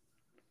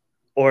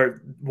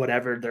or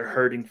whatever they're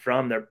hurting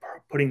from. They're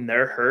putting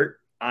their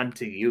hurt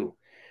onto you.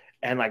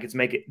 And like,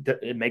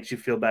 it makes you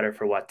feel better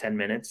for what, 10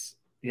 minutes,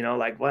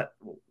 like what,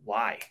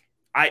 why?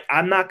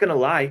 I'm not going to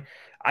lie.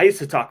 I used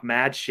to talk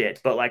mad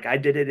shit, but like I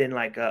did it in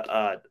like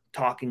a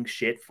talking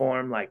shit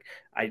form. Like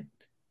I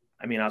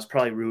was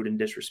probably rude and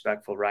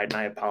disrespectful, right? And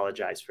I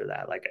apologize for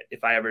that. Like,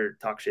 if I ever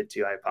talk shit to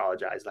you, I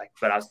apologize. Like,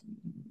 but I was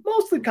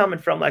mostly coming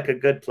from like a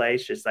good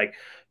place, just like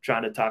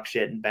trying to talk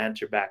shit and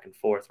banter back and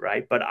forth,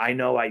 right? But I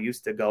know I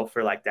used to go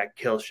for like that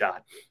kill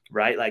shot,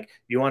 right? Like,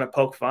 you want to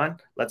poke fun?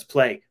 Let's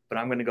play. But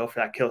I'm going to go for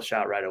that kill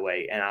shot right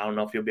away. And I don't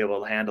know if you'll be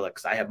able to handle it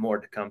because I have more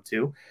to come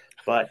too.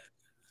 But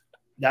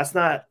that's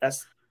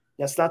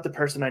that's not the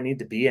person I need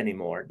to be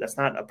anymore. That's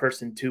not a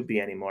person to be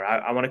anymore.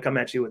 I want to come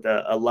at you with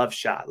a love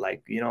shot.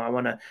 Like, I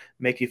want to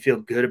make you feel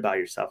good about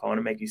yourself. I want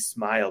to make you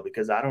smile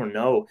because I don't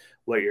know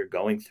what you're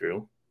going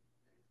through.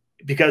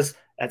 Because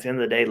at the end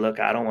of the day,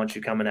 look, I don't want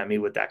you coming at me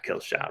with that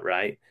kill shot,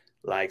 right?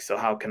 Like, so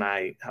how can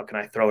I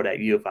throw it at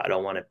you if I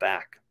don't want it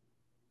back?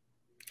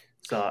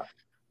 So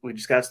we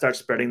just got to start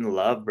spreading the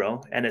love,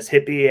 bro. And as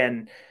hippie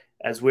and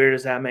as weird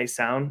as that may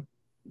sound,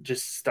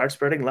 just start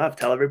spreading love.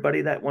 Tell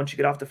everybody that once you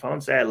get off the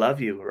phone, say, I love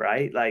you,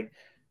 right? Like,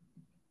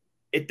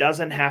 it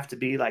doesn't have to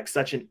be like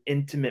such an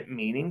intimate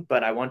meaning,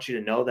 but I want you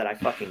to know that I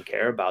fucking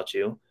care about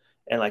you.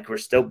 And like, we're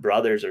still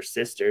brothers or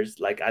sisters.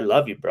 Like, I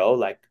love you, bro.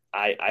 Like,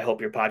 I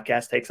hope your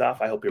podcast takes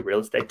off. I hope your real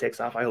estate takes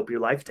off. I hope your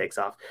life takes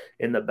off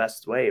in the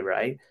best way,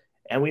 right?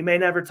 And we may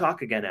never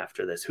talk again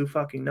after this. Who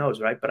fucking knows,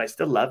 right? But I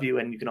still love you,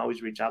 and you can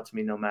always reach out to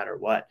me no matter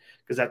what.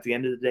 Because at the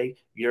end of the day,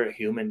 you're a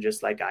human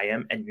just like I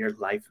am, and your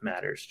life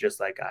matters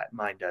just like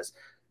mine does.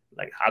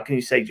 Like, how can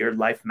you say your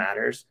life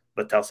matters,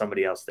 but tell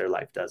somebody else their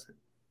life doesn't?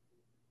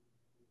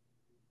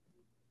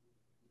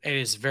 It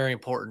is very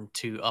important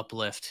to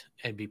uplift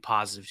and be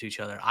positive to each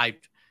other.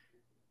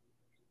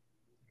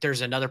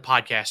 There's another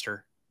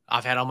podcaster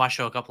I've had on my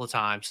show a couple of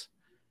times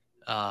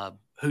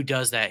who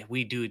does that.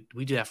 We do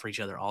that for each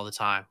other all the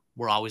time.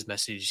 We're always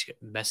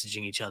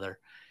messaging each other,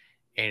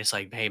 and it's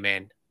like, hey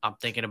man, I'm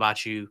thinking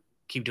about you.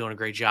 Keep doing a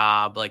great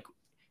job. Like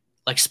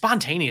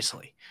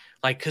spontaneously,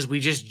 like, cause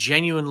we just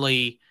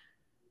genuinely,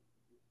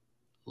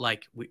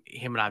 like,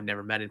 him and I've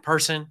never met in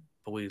person,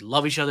 but we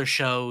love each other's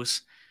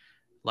shows.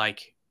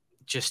 Like,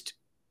 just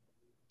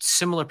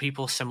similar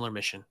people, similar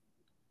mission.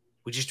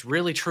 We just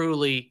really,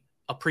 truly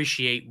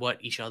appreciate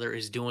what each other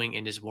is doing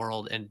in this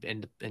world and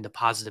the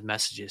positive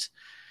messages.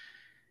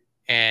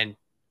 And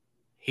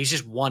he's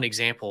just one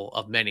example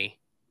of many,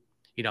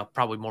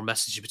 probably more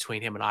messages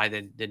between him and I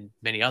than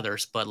many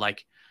others. But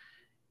like,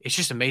 it's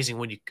just amazing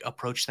when you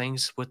approach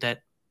things with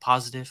that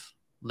positive,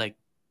 like,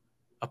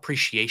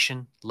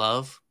 appreciation,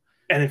 love.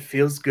 And it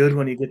feels good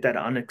when you get that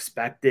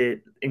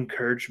unexpected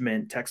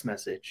encouragement text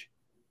message.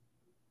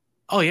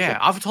 Oh yeah.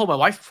 I've told my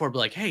wife before, be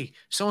like, hey,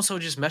 so-and-so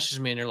just messaged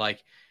me and they're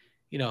like,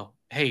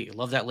 hey,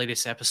 love that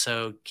latest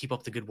episode. Keep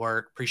up the good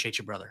work. Appreciate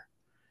you, brother.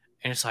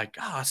 And it's like,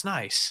 oh, that's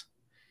nice.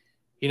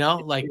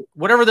 Like,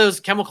 whatever those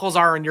chemicals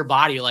are in your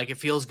body, like, it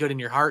feels good in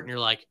your heart and you're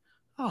like,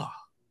 oh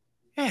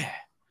yeah.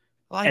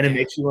 And it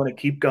makes you want to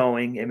keep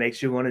going. It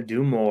makes you want to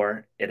do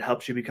more. It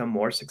helps you become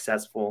more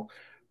successful.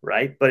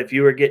 Right. But if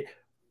you were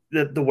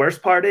the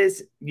worst part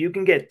is you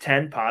can get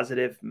 10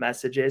 positive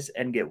messages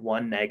and get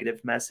one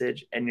negative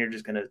message. And you're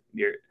just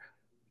your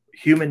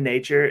human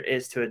nature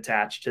is to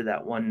attach to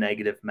that one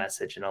negative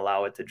message and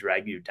allow it to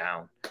drag you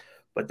down.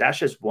 But that's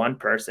just one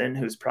person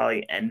who's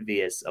probably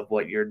envious of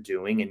what you're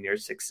doing and your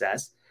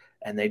success.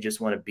 And they just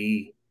want to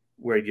be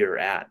where you're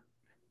at.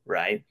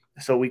 Right.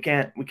 So we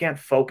can't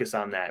focus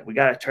on that. We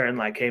got to turn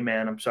like, hey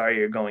man, I'm sorry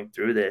you're going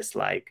through this.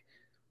 Like,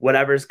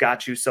 whatever's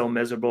got you so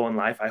miserable in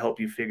life, I hope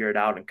you figure it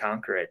out and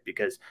conquer it,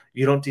 because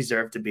you don't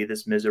deserve to be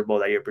this miserable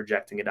that you're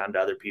projecting it onto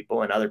other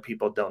people, and other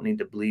people don't need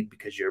to bleed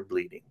because you're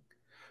bleeding.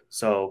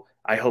 So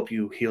I hope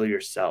you heal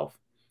yourself.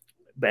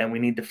 And we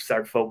need to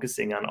start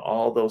focusing on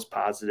all those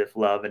positive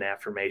love and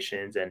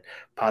affirmations and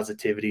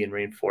positivity and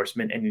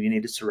reinforcement. And you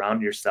need to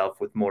surround yourself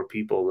with more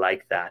people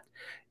like that,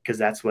 because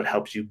that's what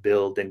helps you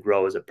build and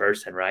grow as a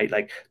person, right?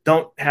 Like,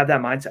 don't have that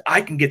mindset,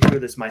 I can get through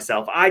this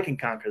myself. I can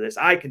conquer this.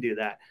 I can do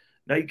that.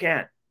 No, you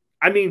can't.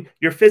 I mean,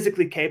 you're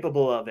physically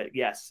capable of it,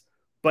 yes.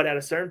 But at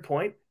a certain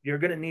point, you're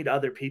going to need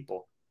other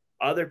people.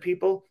 Other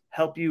people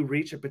help you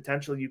reach a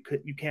potential you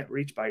can't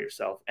reach by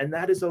yourself. And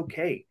that is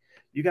okay.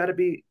 You got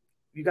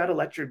to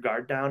let your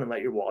guard down and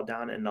let your wall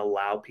down and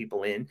allow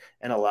people in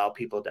and allow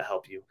people to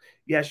help you.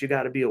 Yes, you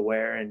got to be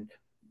aware and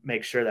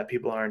make sure that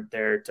people aren't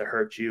there to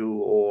hurt you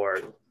or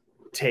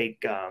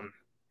take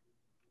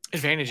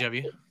advantage of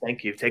you.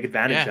 Thank you. Take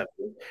advantage of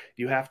you.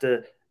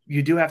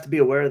 You do have to be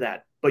aware of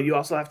that, but you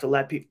also have to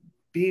let people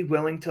be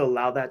willing to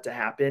allow that to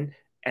happen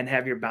and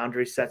have your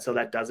boundaries set so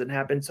that doesn't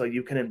happen, so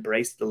you can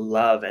embrace the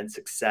love and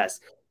success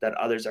that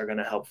others are going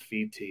to help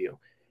feed to you.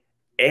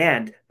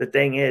 And the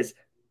thing is,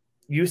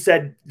 you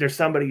said there's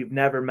somebody you've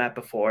never met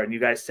before and you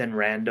guys send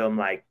random,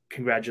 like,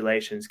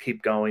 congratulations,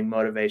 keep going,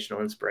 motivational,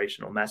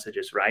 inspirational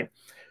messages, right?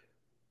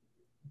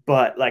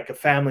 But like a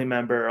family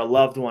member, a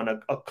loved one,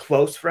 a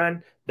close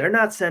friend, they're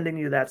not sending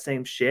you that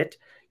same shit.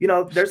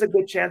 There's a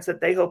good chance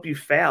that they hope you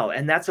fail.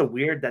 And that's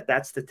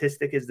that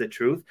statistic is the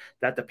truth,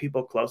 that the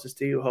people closest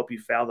to you hope you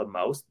fail the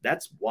most.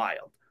 That's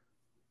wild.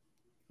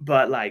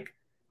 But like,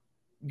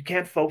 you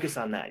can't focus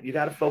on that. You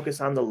got to focus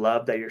on the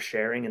love that you're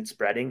sharing and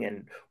spreading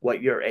and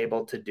what you're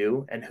able to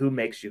do and who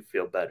makes you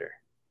feel better.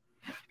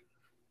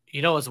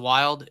 What's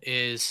wild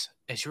is,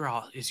 as you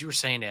were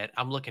saying that,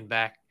 I'm looking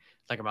back,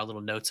 like, at my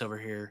little notes over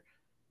here,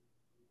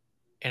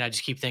 and I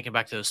just keep thinking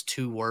back to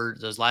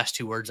those last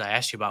two words I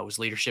asked you about was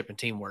leadership and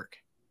teamwork.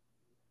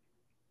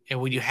 And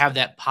when you have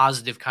that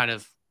positive kind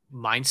of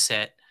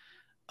mindset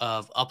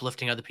of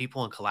uplifting other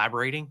people and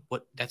collaborating,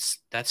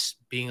 that's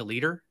being a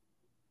leader.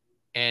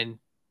 And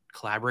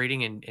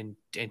collaborating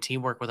and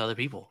teamwork with other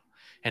people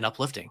and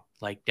uplifting.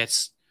 Like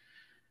that's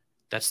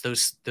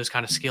those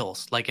kind of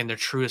skills, like in their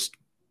truest,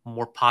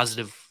 more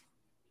positive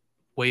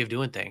way of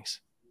doing things.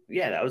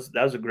 Yeah, that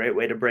was a great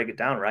way to break it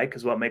down, right?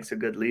 Because what makes a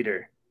good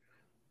leader?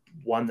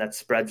 One that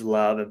spreads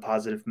love and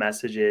positive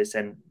messages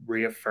and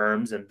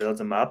reaffirms and builds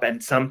them up.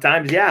 And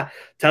sometimes, yeah,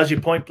 tells you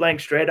point blank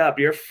straight up,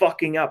 you're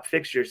fucking up,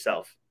 fix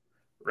yourself,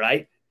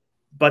 right?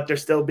 But they're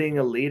still being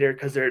a leader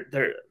because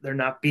they're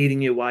not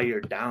beating you while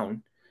you're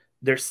down.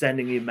 They're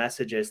sending you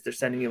messages, they're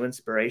sending you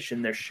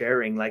inspiration, they're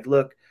sharing. Like,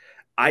 look,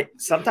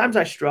 sometimes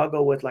I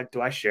struggle with like,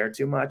 do I share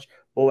too much?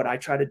 But what I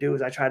try to do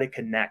is I try to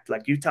connect.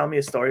 Like, you tell me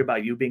a story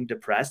about you being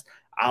depressed,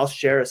 I'll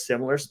share a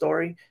similar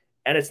story.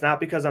 And it's not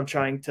because I'm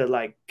trying to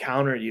like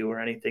counter you or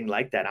anything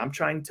like that. I'm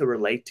trying to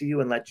relate to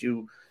you and let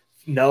you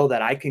know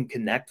that I can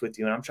connect with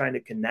you. And I'm trying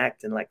to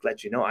connect and like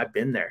let you know I've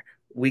been there.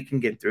 We can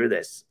get through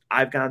this.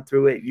 I've gone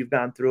through it. You've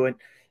gone through it.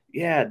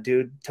 Yeah,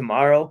 dude,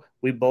 tomorrow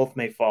we both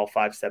may fall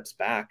 5 steps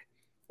back.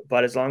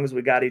 But as long as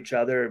we got each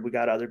other, we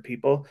got other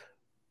people,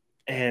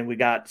 and we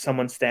got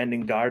someone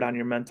standing guard on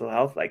your mental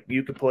health, like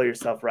you could pull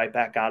yourself right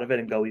back out of it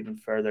and go even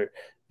further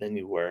than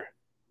you were.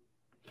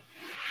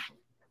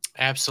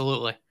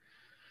 Absolutely.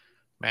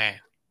 Man,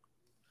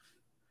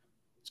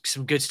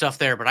 some good stuff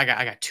there, but I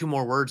got 2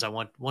 more words I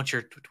want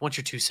your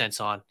 2 cents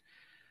on.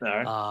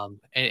 All right.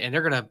 And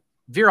they're gonna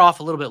veer off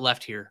a little bit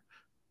left here,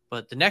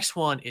 but the next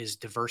one is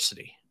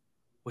diversity,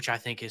 which I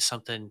think is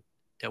something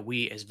that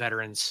we as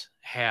veterans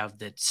have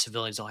that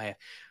civilians don't have.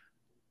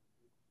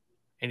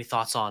 Any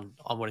thoughts on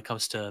when it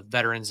comes to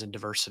veterans and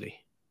diversity?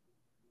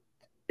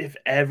 If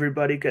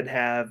everybody could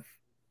have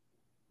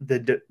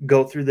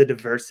go through the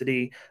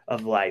diversity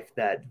of life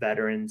that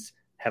veterans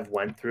have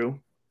went through,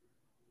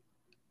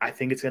 I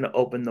think it's going to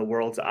open the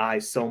world's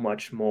eyes so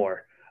much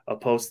more,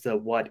 opposed to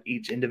what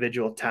each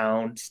individual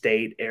town,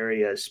 state,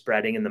 area is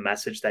spreading and the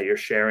message that you're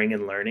sharing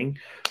and learning,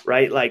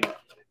 right? Like,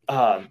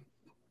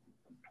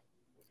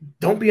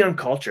 don't be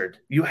uncultured.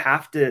 You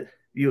have to,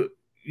 you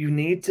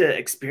need to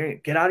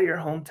experience, get out of your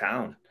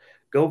hometown,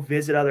 go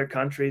visit other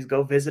countries,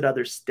 go visit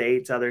other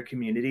states, other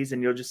communities,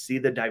 and you'll just see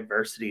the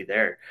diversity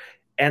there.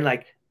 And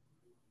like,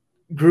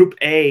 Group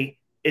A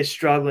is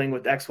struggling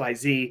with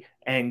XYZ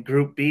and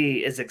Group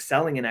B is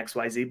excelling in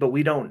XYZ, but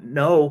we don't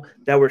know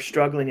that we're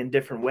struggling in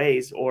different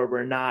ways or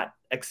we're not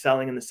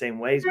excelling in the same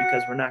ways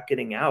because we're not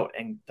getting out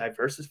and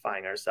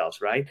diversifying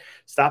ourselves, right?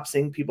 Stop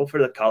seeing people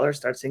for the color.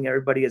 Start seeing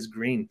everybody as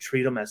green.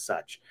 Treat them as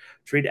such.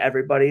 Treat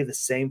everybody the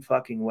same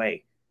fucking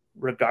way,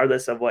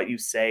 regardless of what you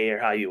say or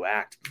how you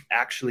act.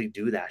 Actually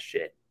do that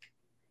shit.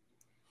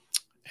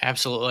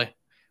 Absolutely.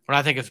 When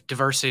I think of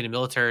diversity in the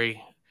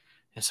military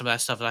and some of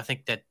that stuff, I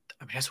think that,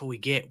 I mean, that's what we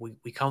get.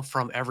 We come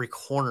from every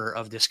corner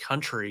of this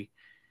country,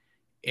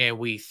 and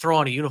we throw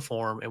on a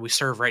uniform and we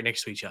serve right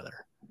next to each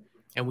other.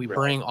 And we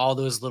bring all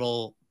those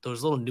little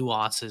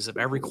nuances of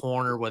every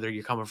corner, whether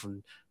you're coming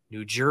from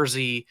New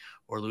Jersey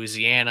or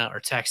Louisiana or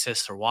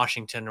Texas or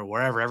Washington or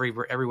wherever,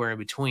 everywhere in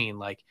between.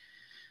 Like,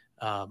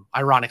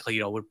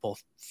 ironically, we're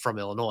both from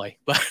Illinois,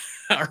 but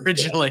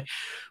originally,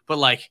 but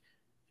like,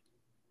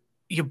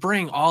 you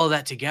bring all of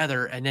that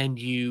together and then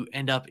you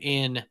end up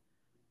in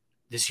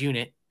this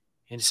unit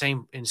in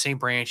the same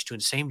branch doing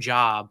the same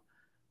job,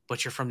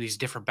 but you're from these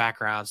different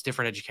backgrounds,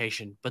 different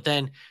education. But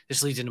then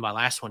this leads into my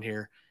last one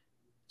here,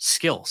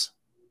 skills.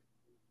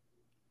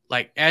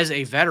 Like, as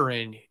a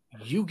veteran,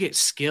 you get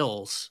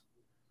skills,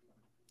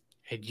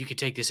 and you can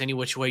take this any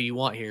which way you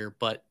want here,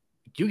 but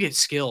you get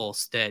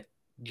skills that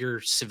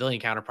your civilian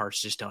counterparts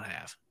just don't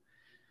have.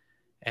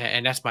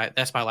 And that's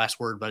my last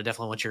word, but I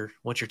definitely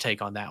want your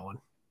take on that one.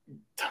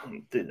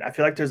 I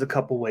feel like there's a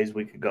couple ways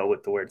we could go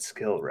with the word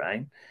skill,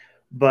 right?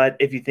 But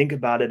if you think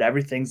about it,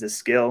 everything's a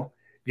skill.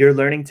 You're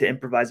learning to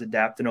improvise,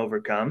 adapt, and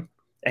overcome.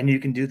 And you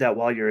can do that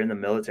while you're in the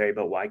military.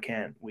 But why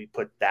can't we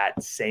put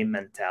that same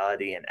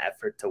mentality and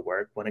effort to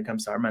work when it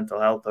comes to our mental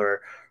health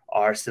or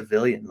our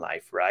civilian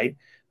life, right?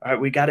 All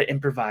right, we got to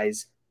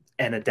improvise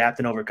and adapt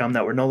and overcome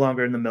that. We're no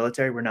longer in the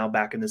military. We're now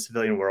back in the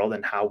civilian world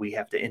and how we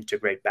have to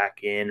integrate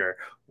back in or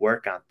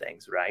work on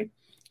things, right?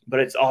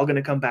 But it's all going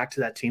to come back to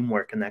that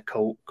teamwork and that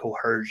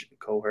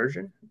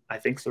coercion, I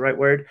think is the right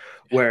word,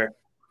 where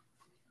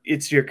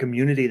it's your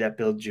community that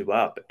builds you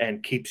up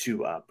and keeps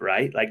you up,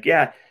 right? Like,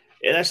 yeah,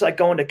 that's like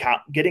going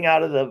to getting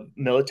out of the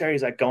military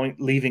is like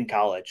leaving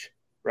college,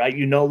 right?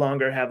 You no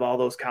longer have all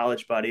those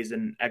college buddies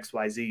and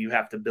XYZ. You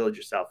have to build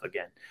yourself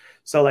again.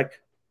 So like,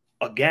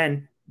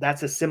 again,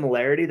 that's a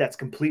similarity that's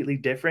completely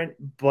different,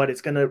 but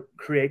it's going to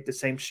create the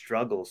same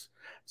struggles.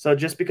 So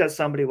just because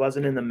somebody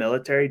wasn't in the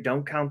military,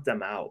 don't count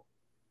them out.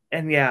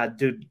 And yeah,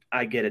 dude,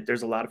 I get it.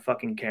 There's a lot of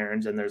fucking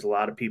Karens and there's a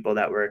lot of people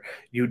that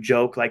you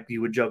joke like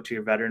you would joke to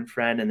your veteran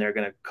friend and they're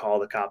going to call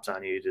the cops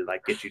on you to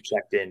like get you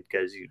checked in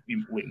because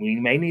we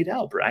may need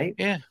help, right?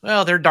 Yeah.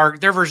 Well, their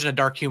version of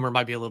dark humor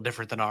might be a little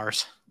different than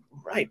ours.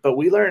 Right. But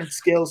we learn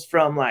skills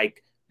from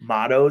like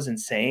mottos and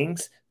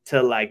sayings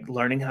to like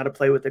learning how to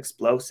play with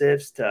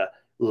explosives, to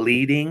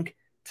leading,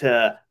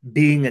 to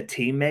being a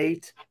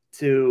teammate,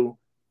 to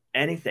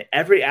anything,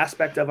 every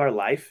aspect of our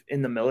life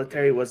in the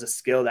military was a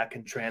skill that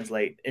can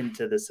translate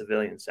into the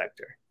civilian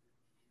sector.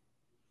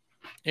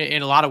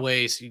 In a lot of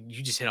ways,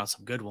 you just hit on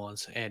some good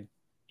ones, and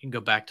you can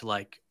go back to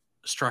like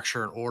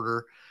structure and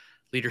order,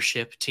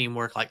 leadership,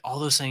 teamwork, like all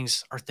those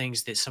things are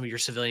things that some of your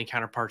civilian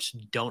counterparts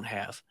don't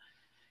have.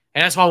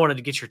 And that's why I wanted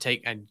to get your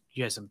take, and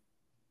you had some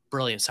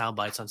brilliant sound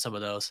bites on some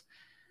of those.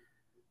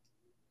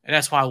 And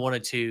that's why I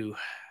wanted to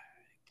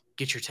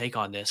get your take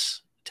on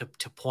this, to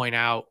point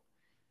out,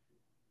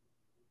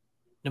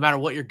 no matter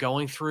what you're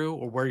going through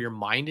or where your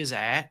mind is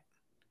at,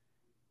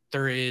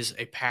 there is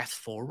a path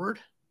forward,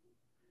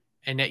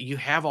 and that you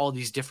have all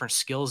these different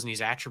skills and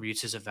these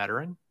attributes as a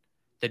veteran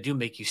that do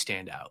make you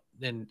stand out,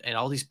 and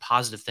all these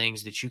positive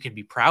things that you can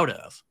be proud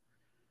of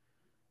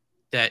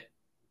that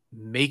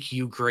make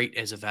you great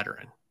as a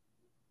veteran,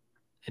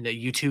 and that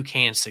you too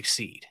can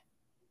succeed.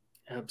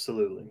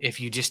 Absolutely. If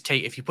you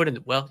put in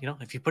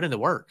the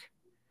work,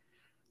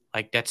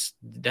 like that's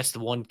the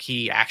one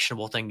key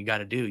actionable thing you got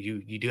to do.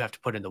 You do have to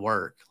put in the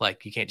work.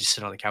 Like you can't just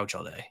sit on the couch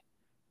all day.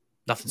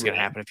 Nothing's going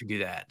to happen if you do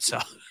that. So,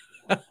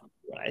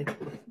 right.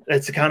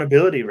 It's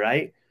accountability,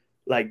 right?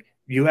 Like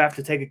you have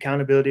to take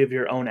accountability of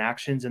your own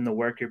actions and the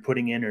work you're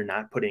putting in or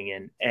not putting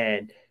in.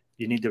 And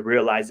you need to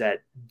realize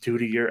that due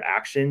to your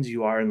actions,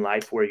 you are in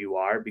life where you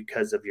are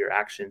because of your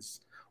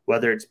actions,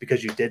 whether it's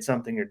because you did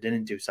something or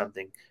didn't do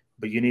something,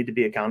 but you need to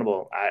be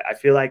accountable. I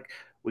feel like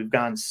we've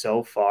gone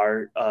so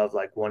far of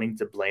like wanting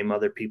to blame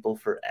other people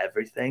for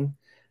everything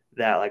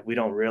that like we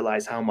don't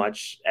realize how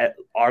much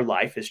our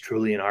life is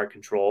truly in our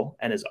control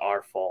and is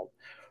our fault.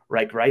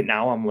 Like right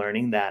now I'm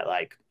learning that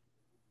like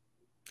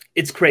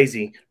it's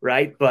crazy,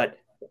 right? But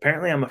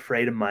apparently I'm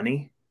afraid of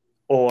money,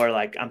 or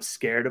like I'm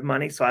scared of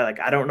money. So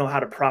I don't know how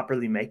to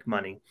properly make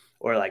money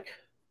or like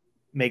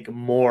make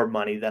more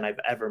money than I've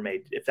ever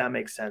made, if that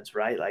makes sense,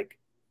 right? Like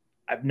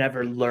I've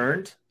never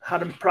learned how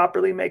to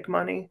properly make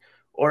money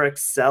or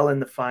excel in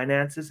the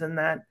finances in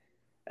that.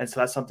 And so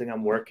that's something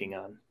I'm working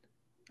on.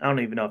 I don't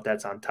even know if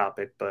that's on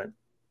topic, but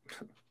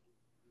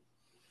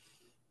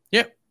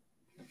yeah,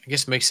 I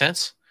guess it makes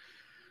sense.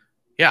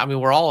 Yeah. I mean,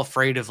 we're all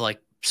afraid of like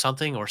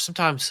something, or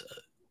sometimes,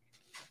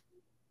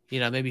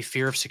 maybe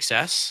fear of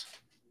success,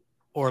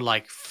 or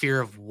like fear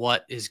of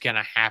what is going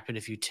to happen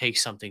if you take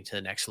something to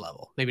the next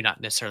level. Maybe not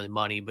necessarily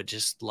money, but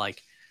just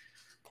like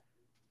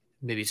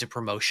maybe it's a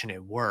promotion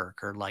at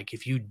work, or like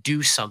if you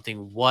do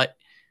something,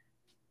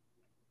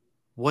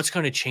 what's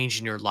going to change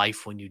in your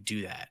life when you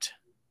do that?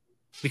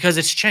 Because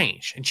it's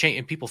change,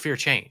 and people fear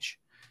change.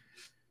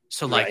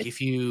 So like right.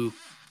 if you,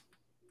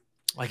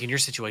 like in your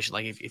situation,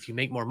 like if you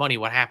make more money,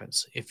 what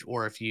happens?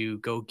 If you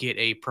go get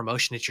a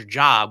promotion at your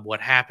job,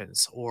 what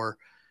happens? Or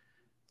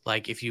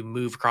like if you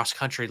move across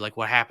country, like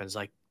what happens?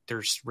 Like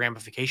there's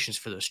ramifications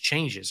for those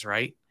changes,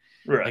 right?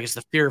 Right. Like it's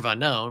the fear of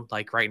unknown.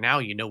 Like right now,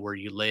 you know where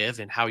you live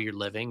and how you're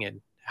living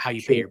and how you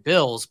Sure. pay your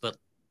bills, but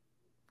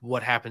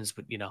what happens,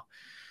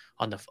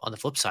 on the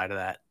flip side of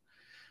that.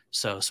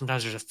 So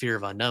sometimes there's a fear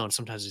of unknown.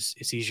 Sometimes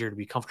it's easier to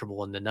be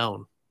comfortable in the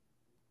known.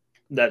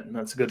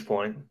 That's a good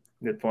point.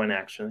 Good point,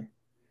 actually.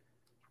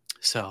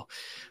 So,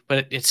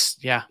 but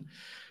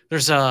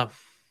there's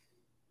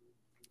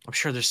I'm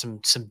sure there's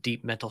some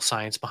deep mental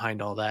science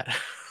behind all that.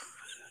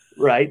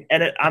 Right.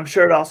 And I'm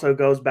sure it also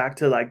goes back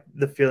to like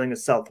the feeling of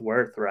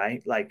self-worth,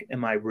 right? Like,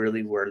 am I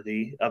really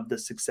worthy of the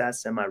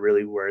success? Am I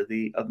really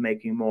worthy of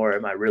making more?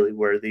 Am I really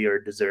worthy or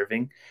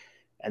deserving?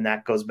 And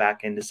that goes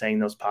back into saying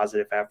those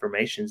positive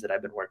affirmations that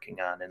I've been working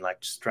on, and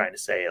like just trying to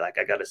say, like,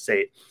 I got to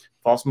say it.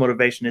 False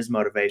motivation is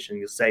motivation.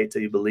 You'll say it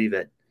till you believe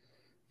it,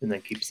 and then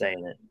keep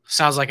saying it.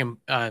 Sounds like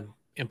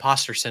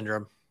imposter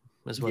syndrome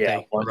is what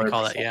they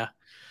call that. Yeah.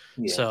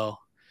 So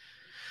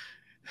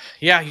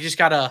yeah, you just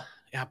gotta,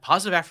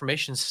 positive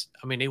affirmations.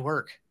 I mean, they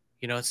work,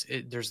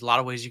 there's a lot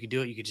of ways you could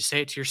do it. You could just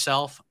say it to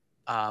yourself.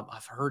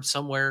 I've heard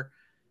somewhere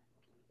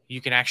you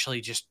can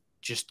actually just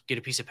get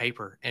a piece of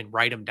paper and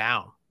write them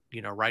down,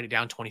 write it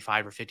down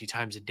 25 or 50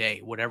 times a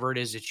day, whatever it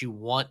is that you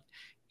want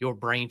your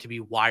brain to be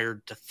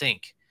wired to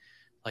think.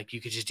 Like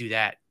you could just do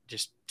that.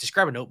 Just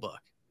grab a notebook.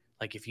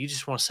 Like if you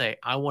just want to say,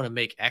 I want to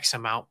make X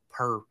amount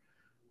per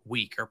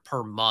week or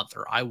per month,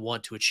 or I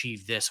want to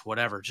achieve this,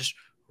 whatever, just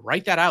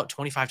write that out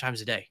 25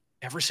 times a day,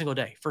 every single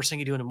day. First thing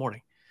you do in the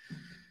morning.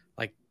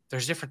 Like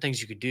there's different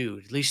things you could do.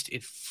 At least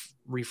it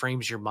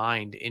reframes your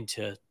mind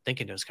into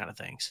thinking those kind of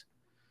things.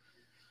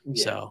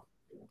 Yeah. So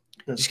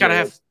you just got to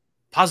have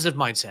positive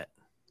mindset.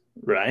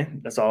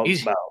 Right. That's all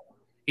it's about.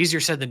 Easier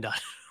said than done.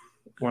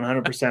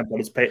 100%, but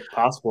it's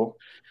possible.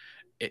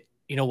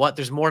 You know what?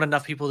 There's more than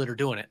enough people that are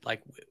doing it.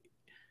 Like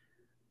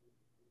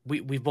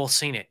we've both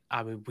seen it.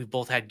 I mean, we've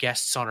both had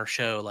guests on our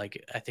show.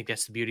 Like, I think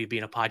that's the beauty of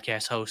being a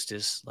podcast host,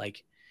 is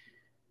like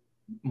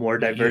more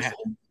diversity.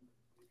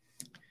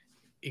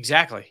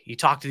 Exactly. You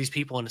talk to these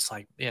people and it's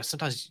like, yeah,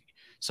 sometimes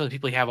some of the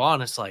people you have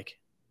on, it's like,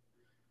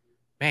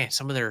 man,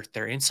 some of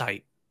their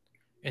insight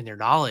and their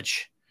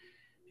knowledge,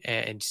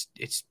 and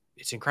it's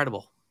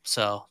incredible.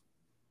 So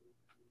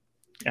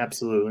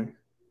absolutely.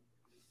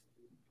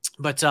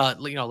 But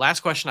last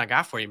question I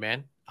got for you,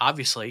 man.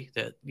 obviously,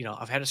 that,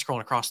 I've had it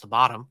scrolling across the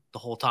bottom the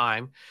whole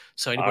time.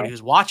 So anybody right.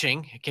 who's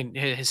watching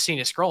has seen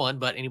it scrolling,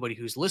 but anybody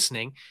who's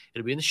listening,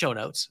 it'll be in the show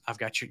notes. I've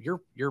got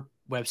your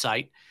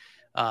website,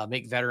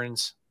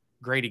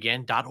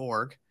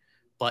 makeveteransgreatagain.org.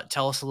 But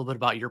tell us a little bit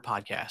about your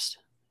podcast.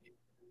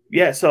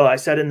 Yeah, so I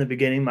said in the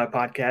beginning, my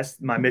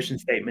podcast, my mission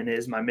statement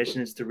is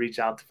to reach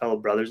out to fellow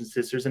brothers and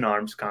sisters in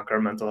arms, conquer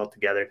our mental health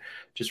together.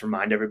 Just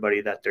remind everybody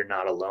that they're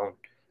not alone.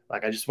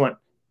 Like,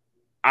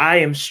 I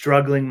am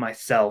struggling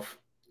myself,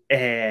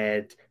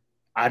 and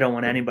I don't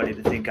want anybody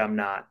to think I'm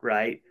not,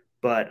 right?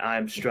 But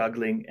I'm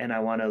struggling, and I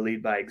want to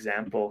lead by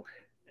example.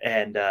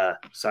 And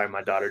sorry,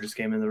 my daughter just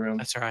came in the room.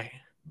 That's all right.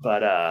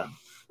 But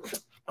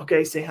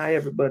okay, say hi,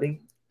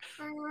 everybody.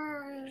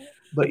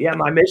 But yeah,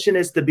 my mission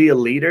is to be a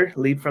leader,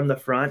 lead from the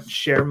front,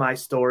 share my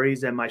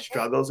stories and my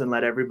struggles, and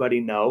let everybody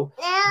know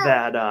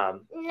that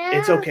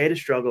it's okay to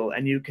struggle,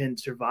 and you can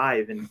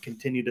survive and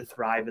continue to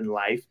thrive in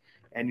life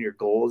and your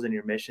goals and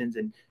your missions,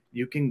 and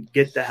you can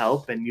get the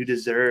help, and you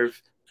deserve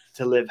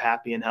to live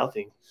happy and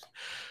healthy.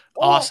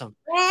 Awesome.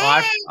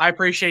 Well, I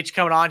appreciate you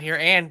coming on here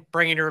and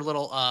bringing your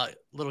little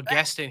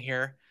guest in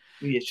here.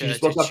 Yeah, she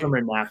just woke up from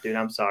her nap, dude.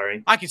 I'm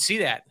sorry. I can see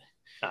that.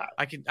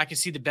 I can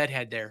see the bed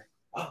head there.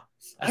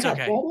 That's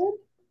okay.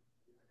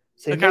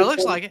 It kind of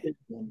looks like it.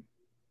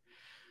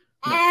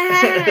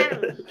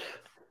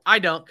 I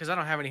don't, because I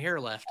don't have any hair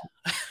left.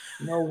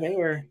 No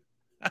hair.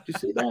 Did you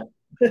see that?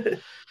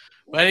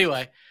 But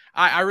anyway,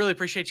 I really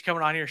appreciate you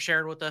coming on here,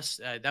 sharing with us.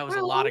 That was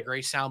a lot of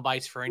great sound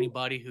bites for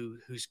anybody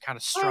who's kind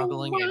of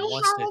struggling and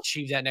wants to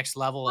achieve that next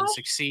level and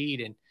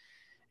succeed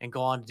and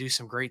go on to do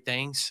some great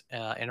things.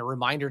 And a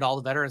reminder to all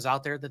the veterans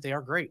out there that they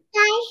are great.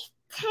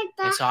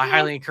 And so I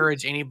highly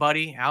encourage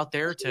anybody out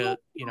there to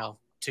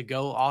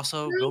go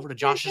over to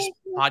Josh's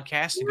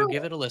podcast and go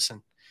give it a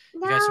listen.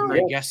 You got some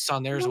great guests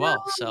on there as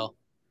well. So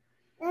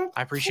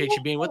I appreciate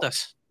you being with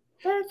us.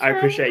 I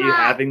appreciate you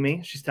having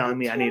me. She's telling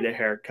me I need a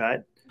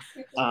haircut.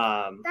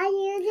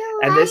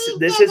 And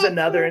this is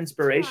another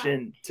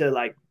inspiration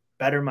to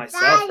better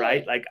myself,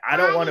 right? Like, I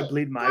don't want to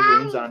bleed my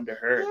wounds onto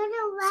her.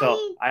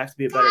 So I have to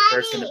be a better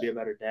person to be a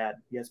better dad.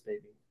 Yes,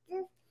 baby.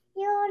 You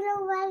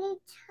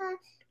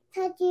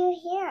cut your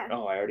hair.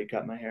 Oh, I already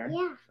cut my hair?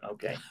 Yeah.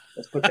 Okay.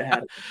 Let's put the hat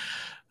on.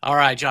 All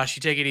right, Josh,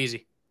 you take it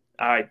easy.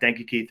 All right. Thank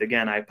you, Keith.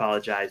 Again, I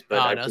apologize.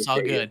 But no, it's all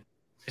good.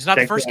 It's not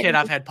the first kid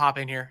I've had pop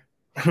in here.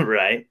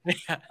 Right.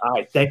 All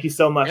right. Thank you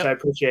so much. Yep. I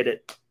appreciate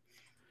it.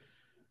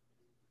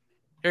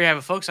 There you have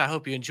it, folks. I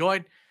hope you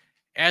enjoyed.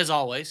 As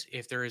always,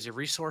 if there is a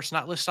resource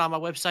not listed on my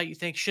website you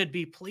think should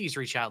be, please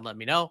reach out and let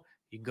me know.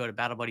 You can go to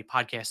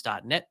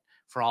battlebuddypodcast.net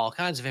for all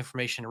kinds of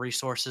information and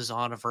resources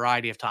on a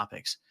variety of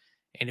topics.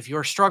 And if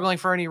you're struggling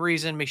for any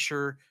reason, make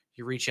sure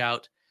you reach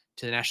out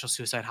to the National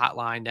Suicide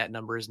Hotline. That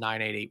number is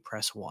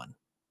 988-PRESS-1.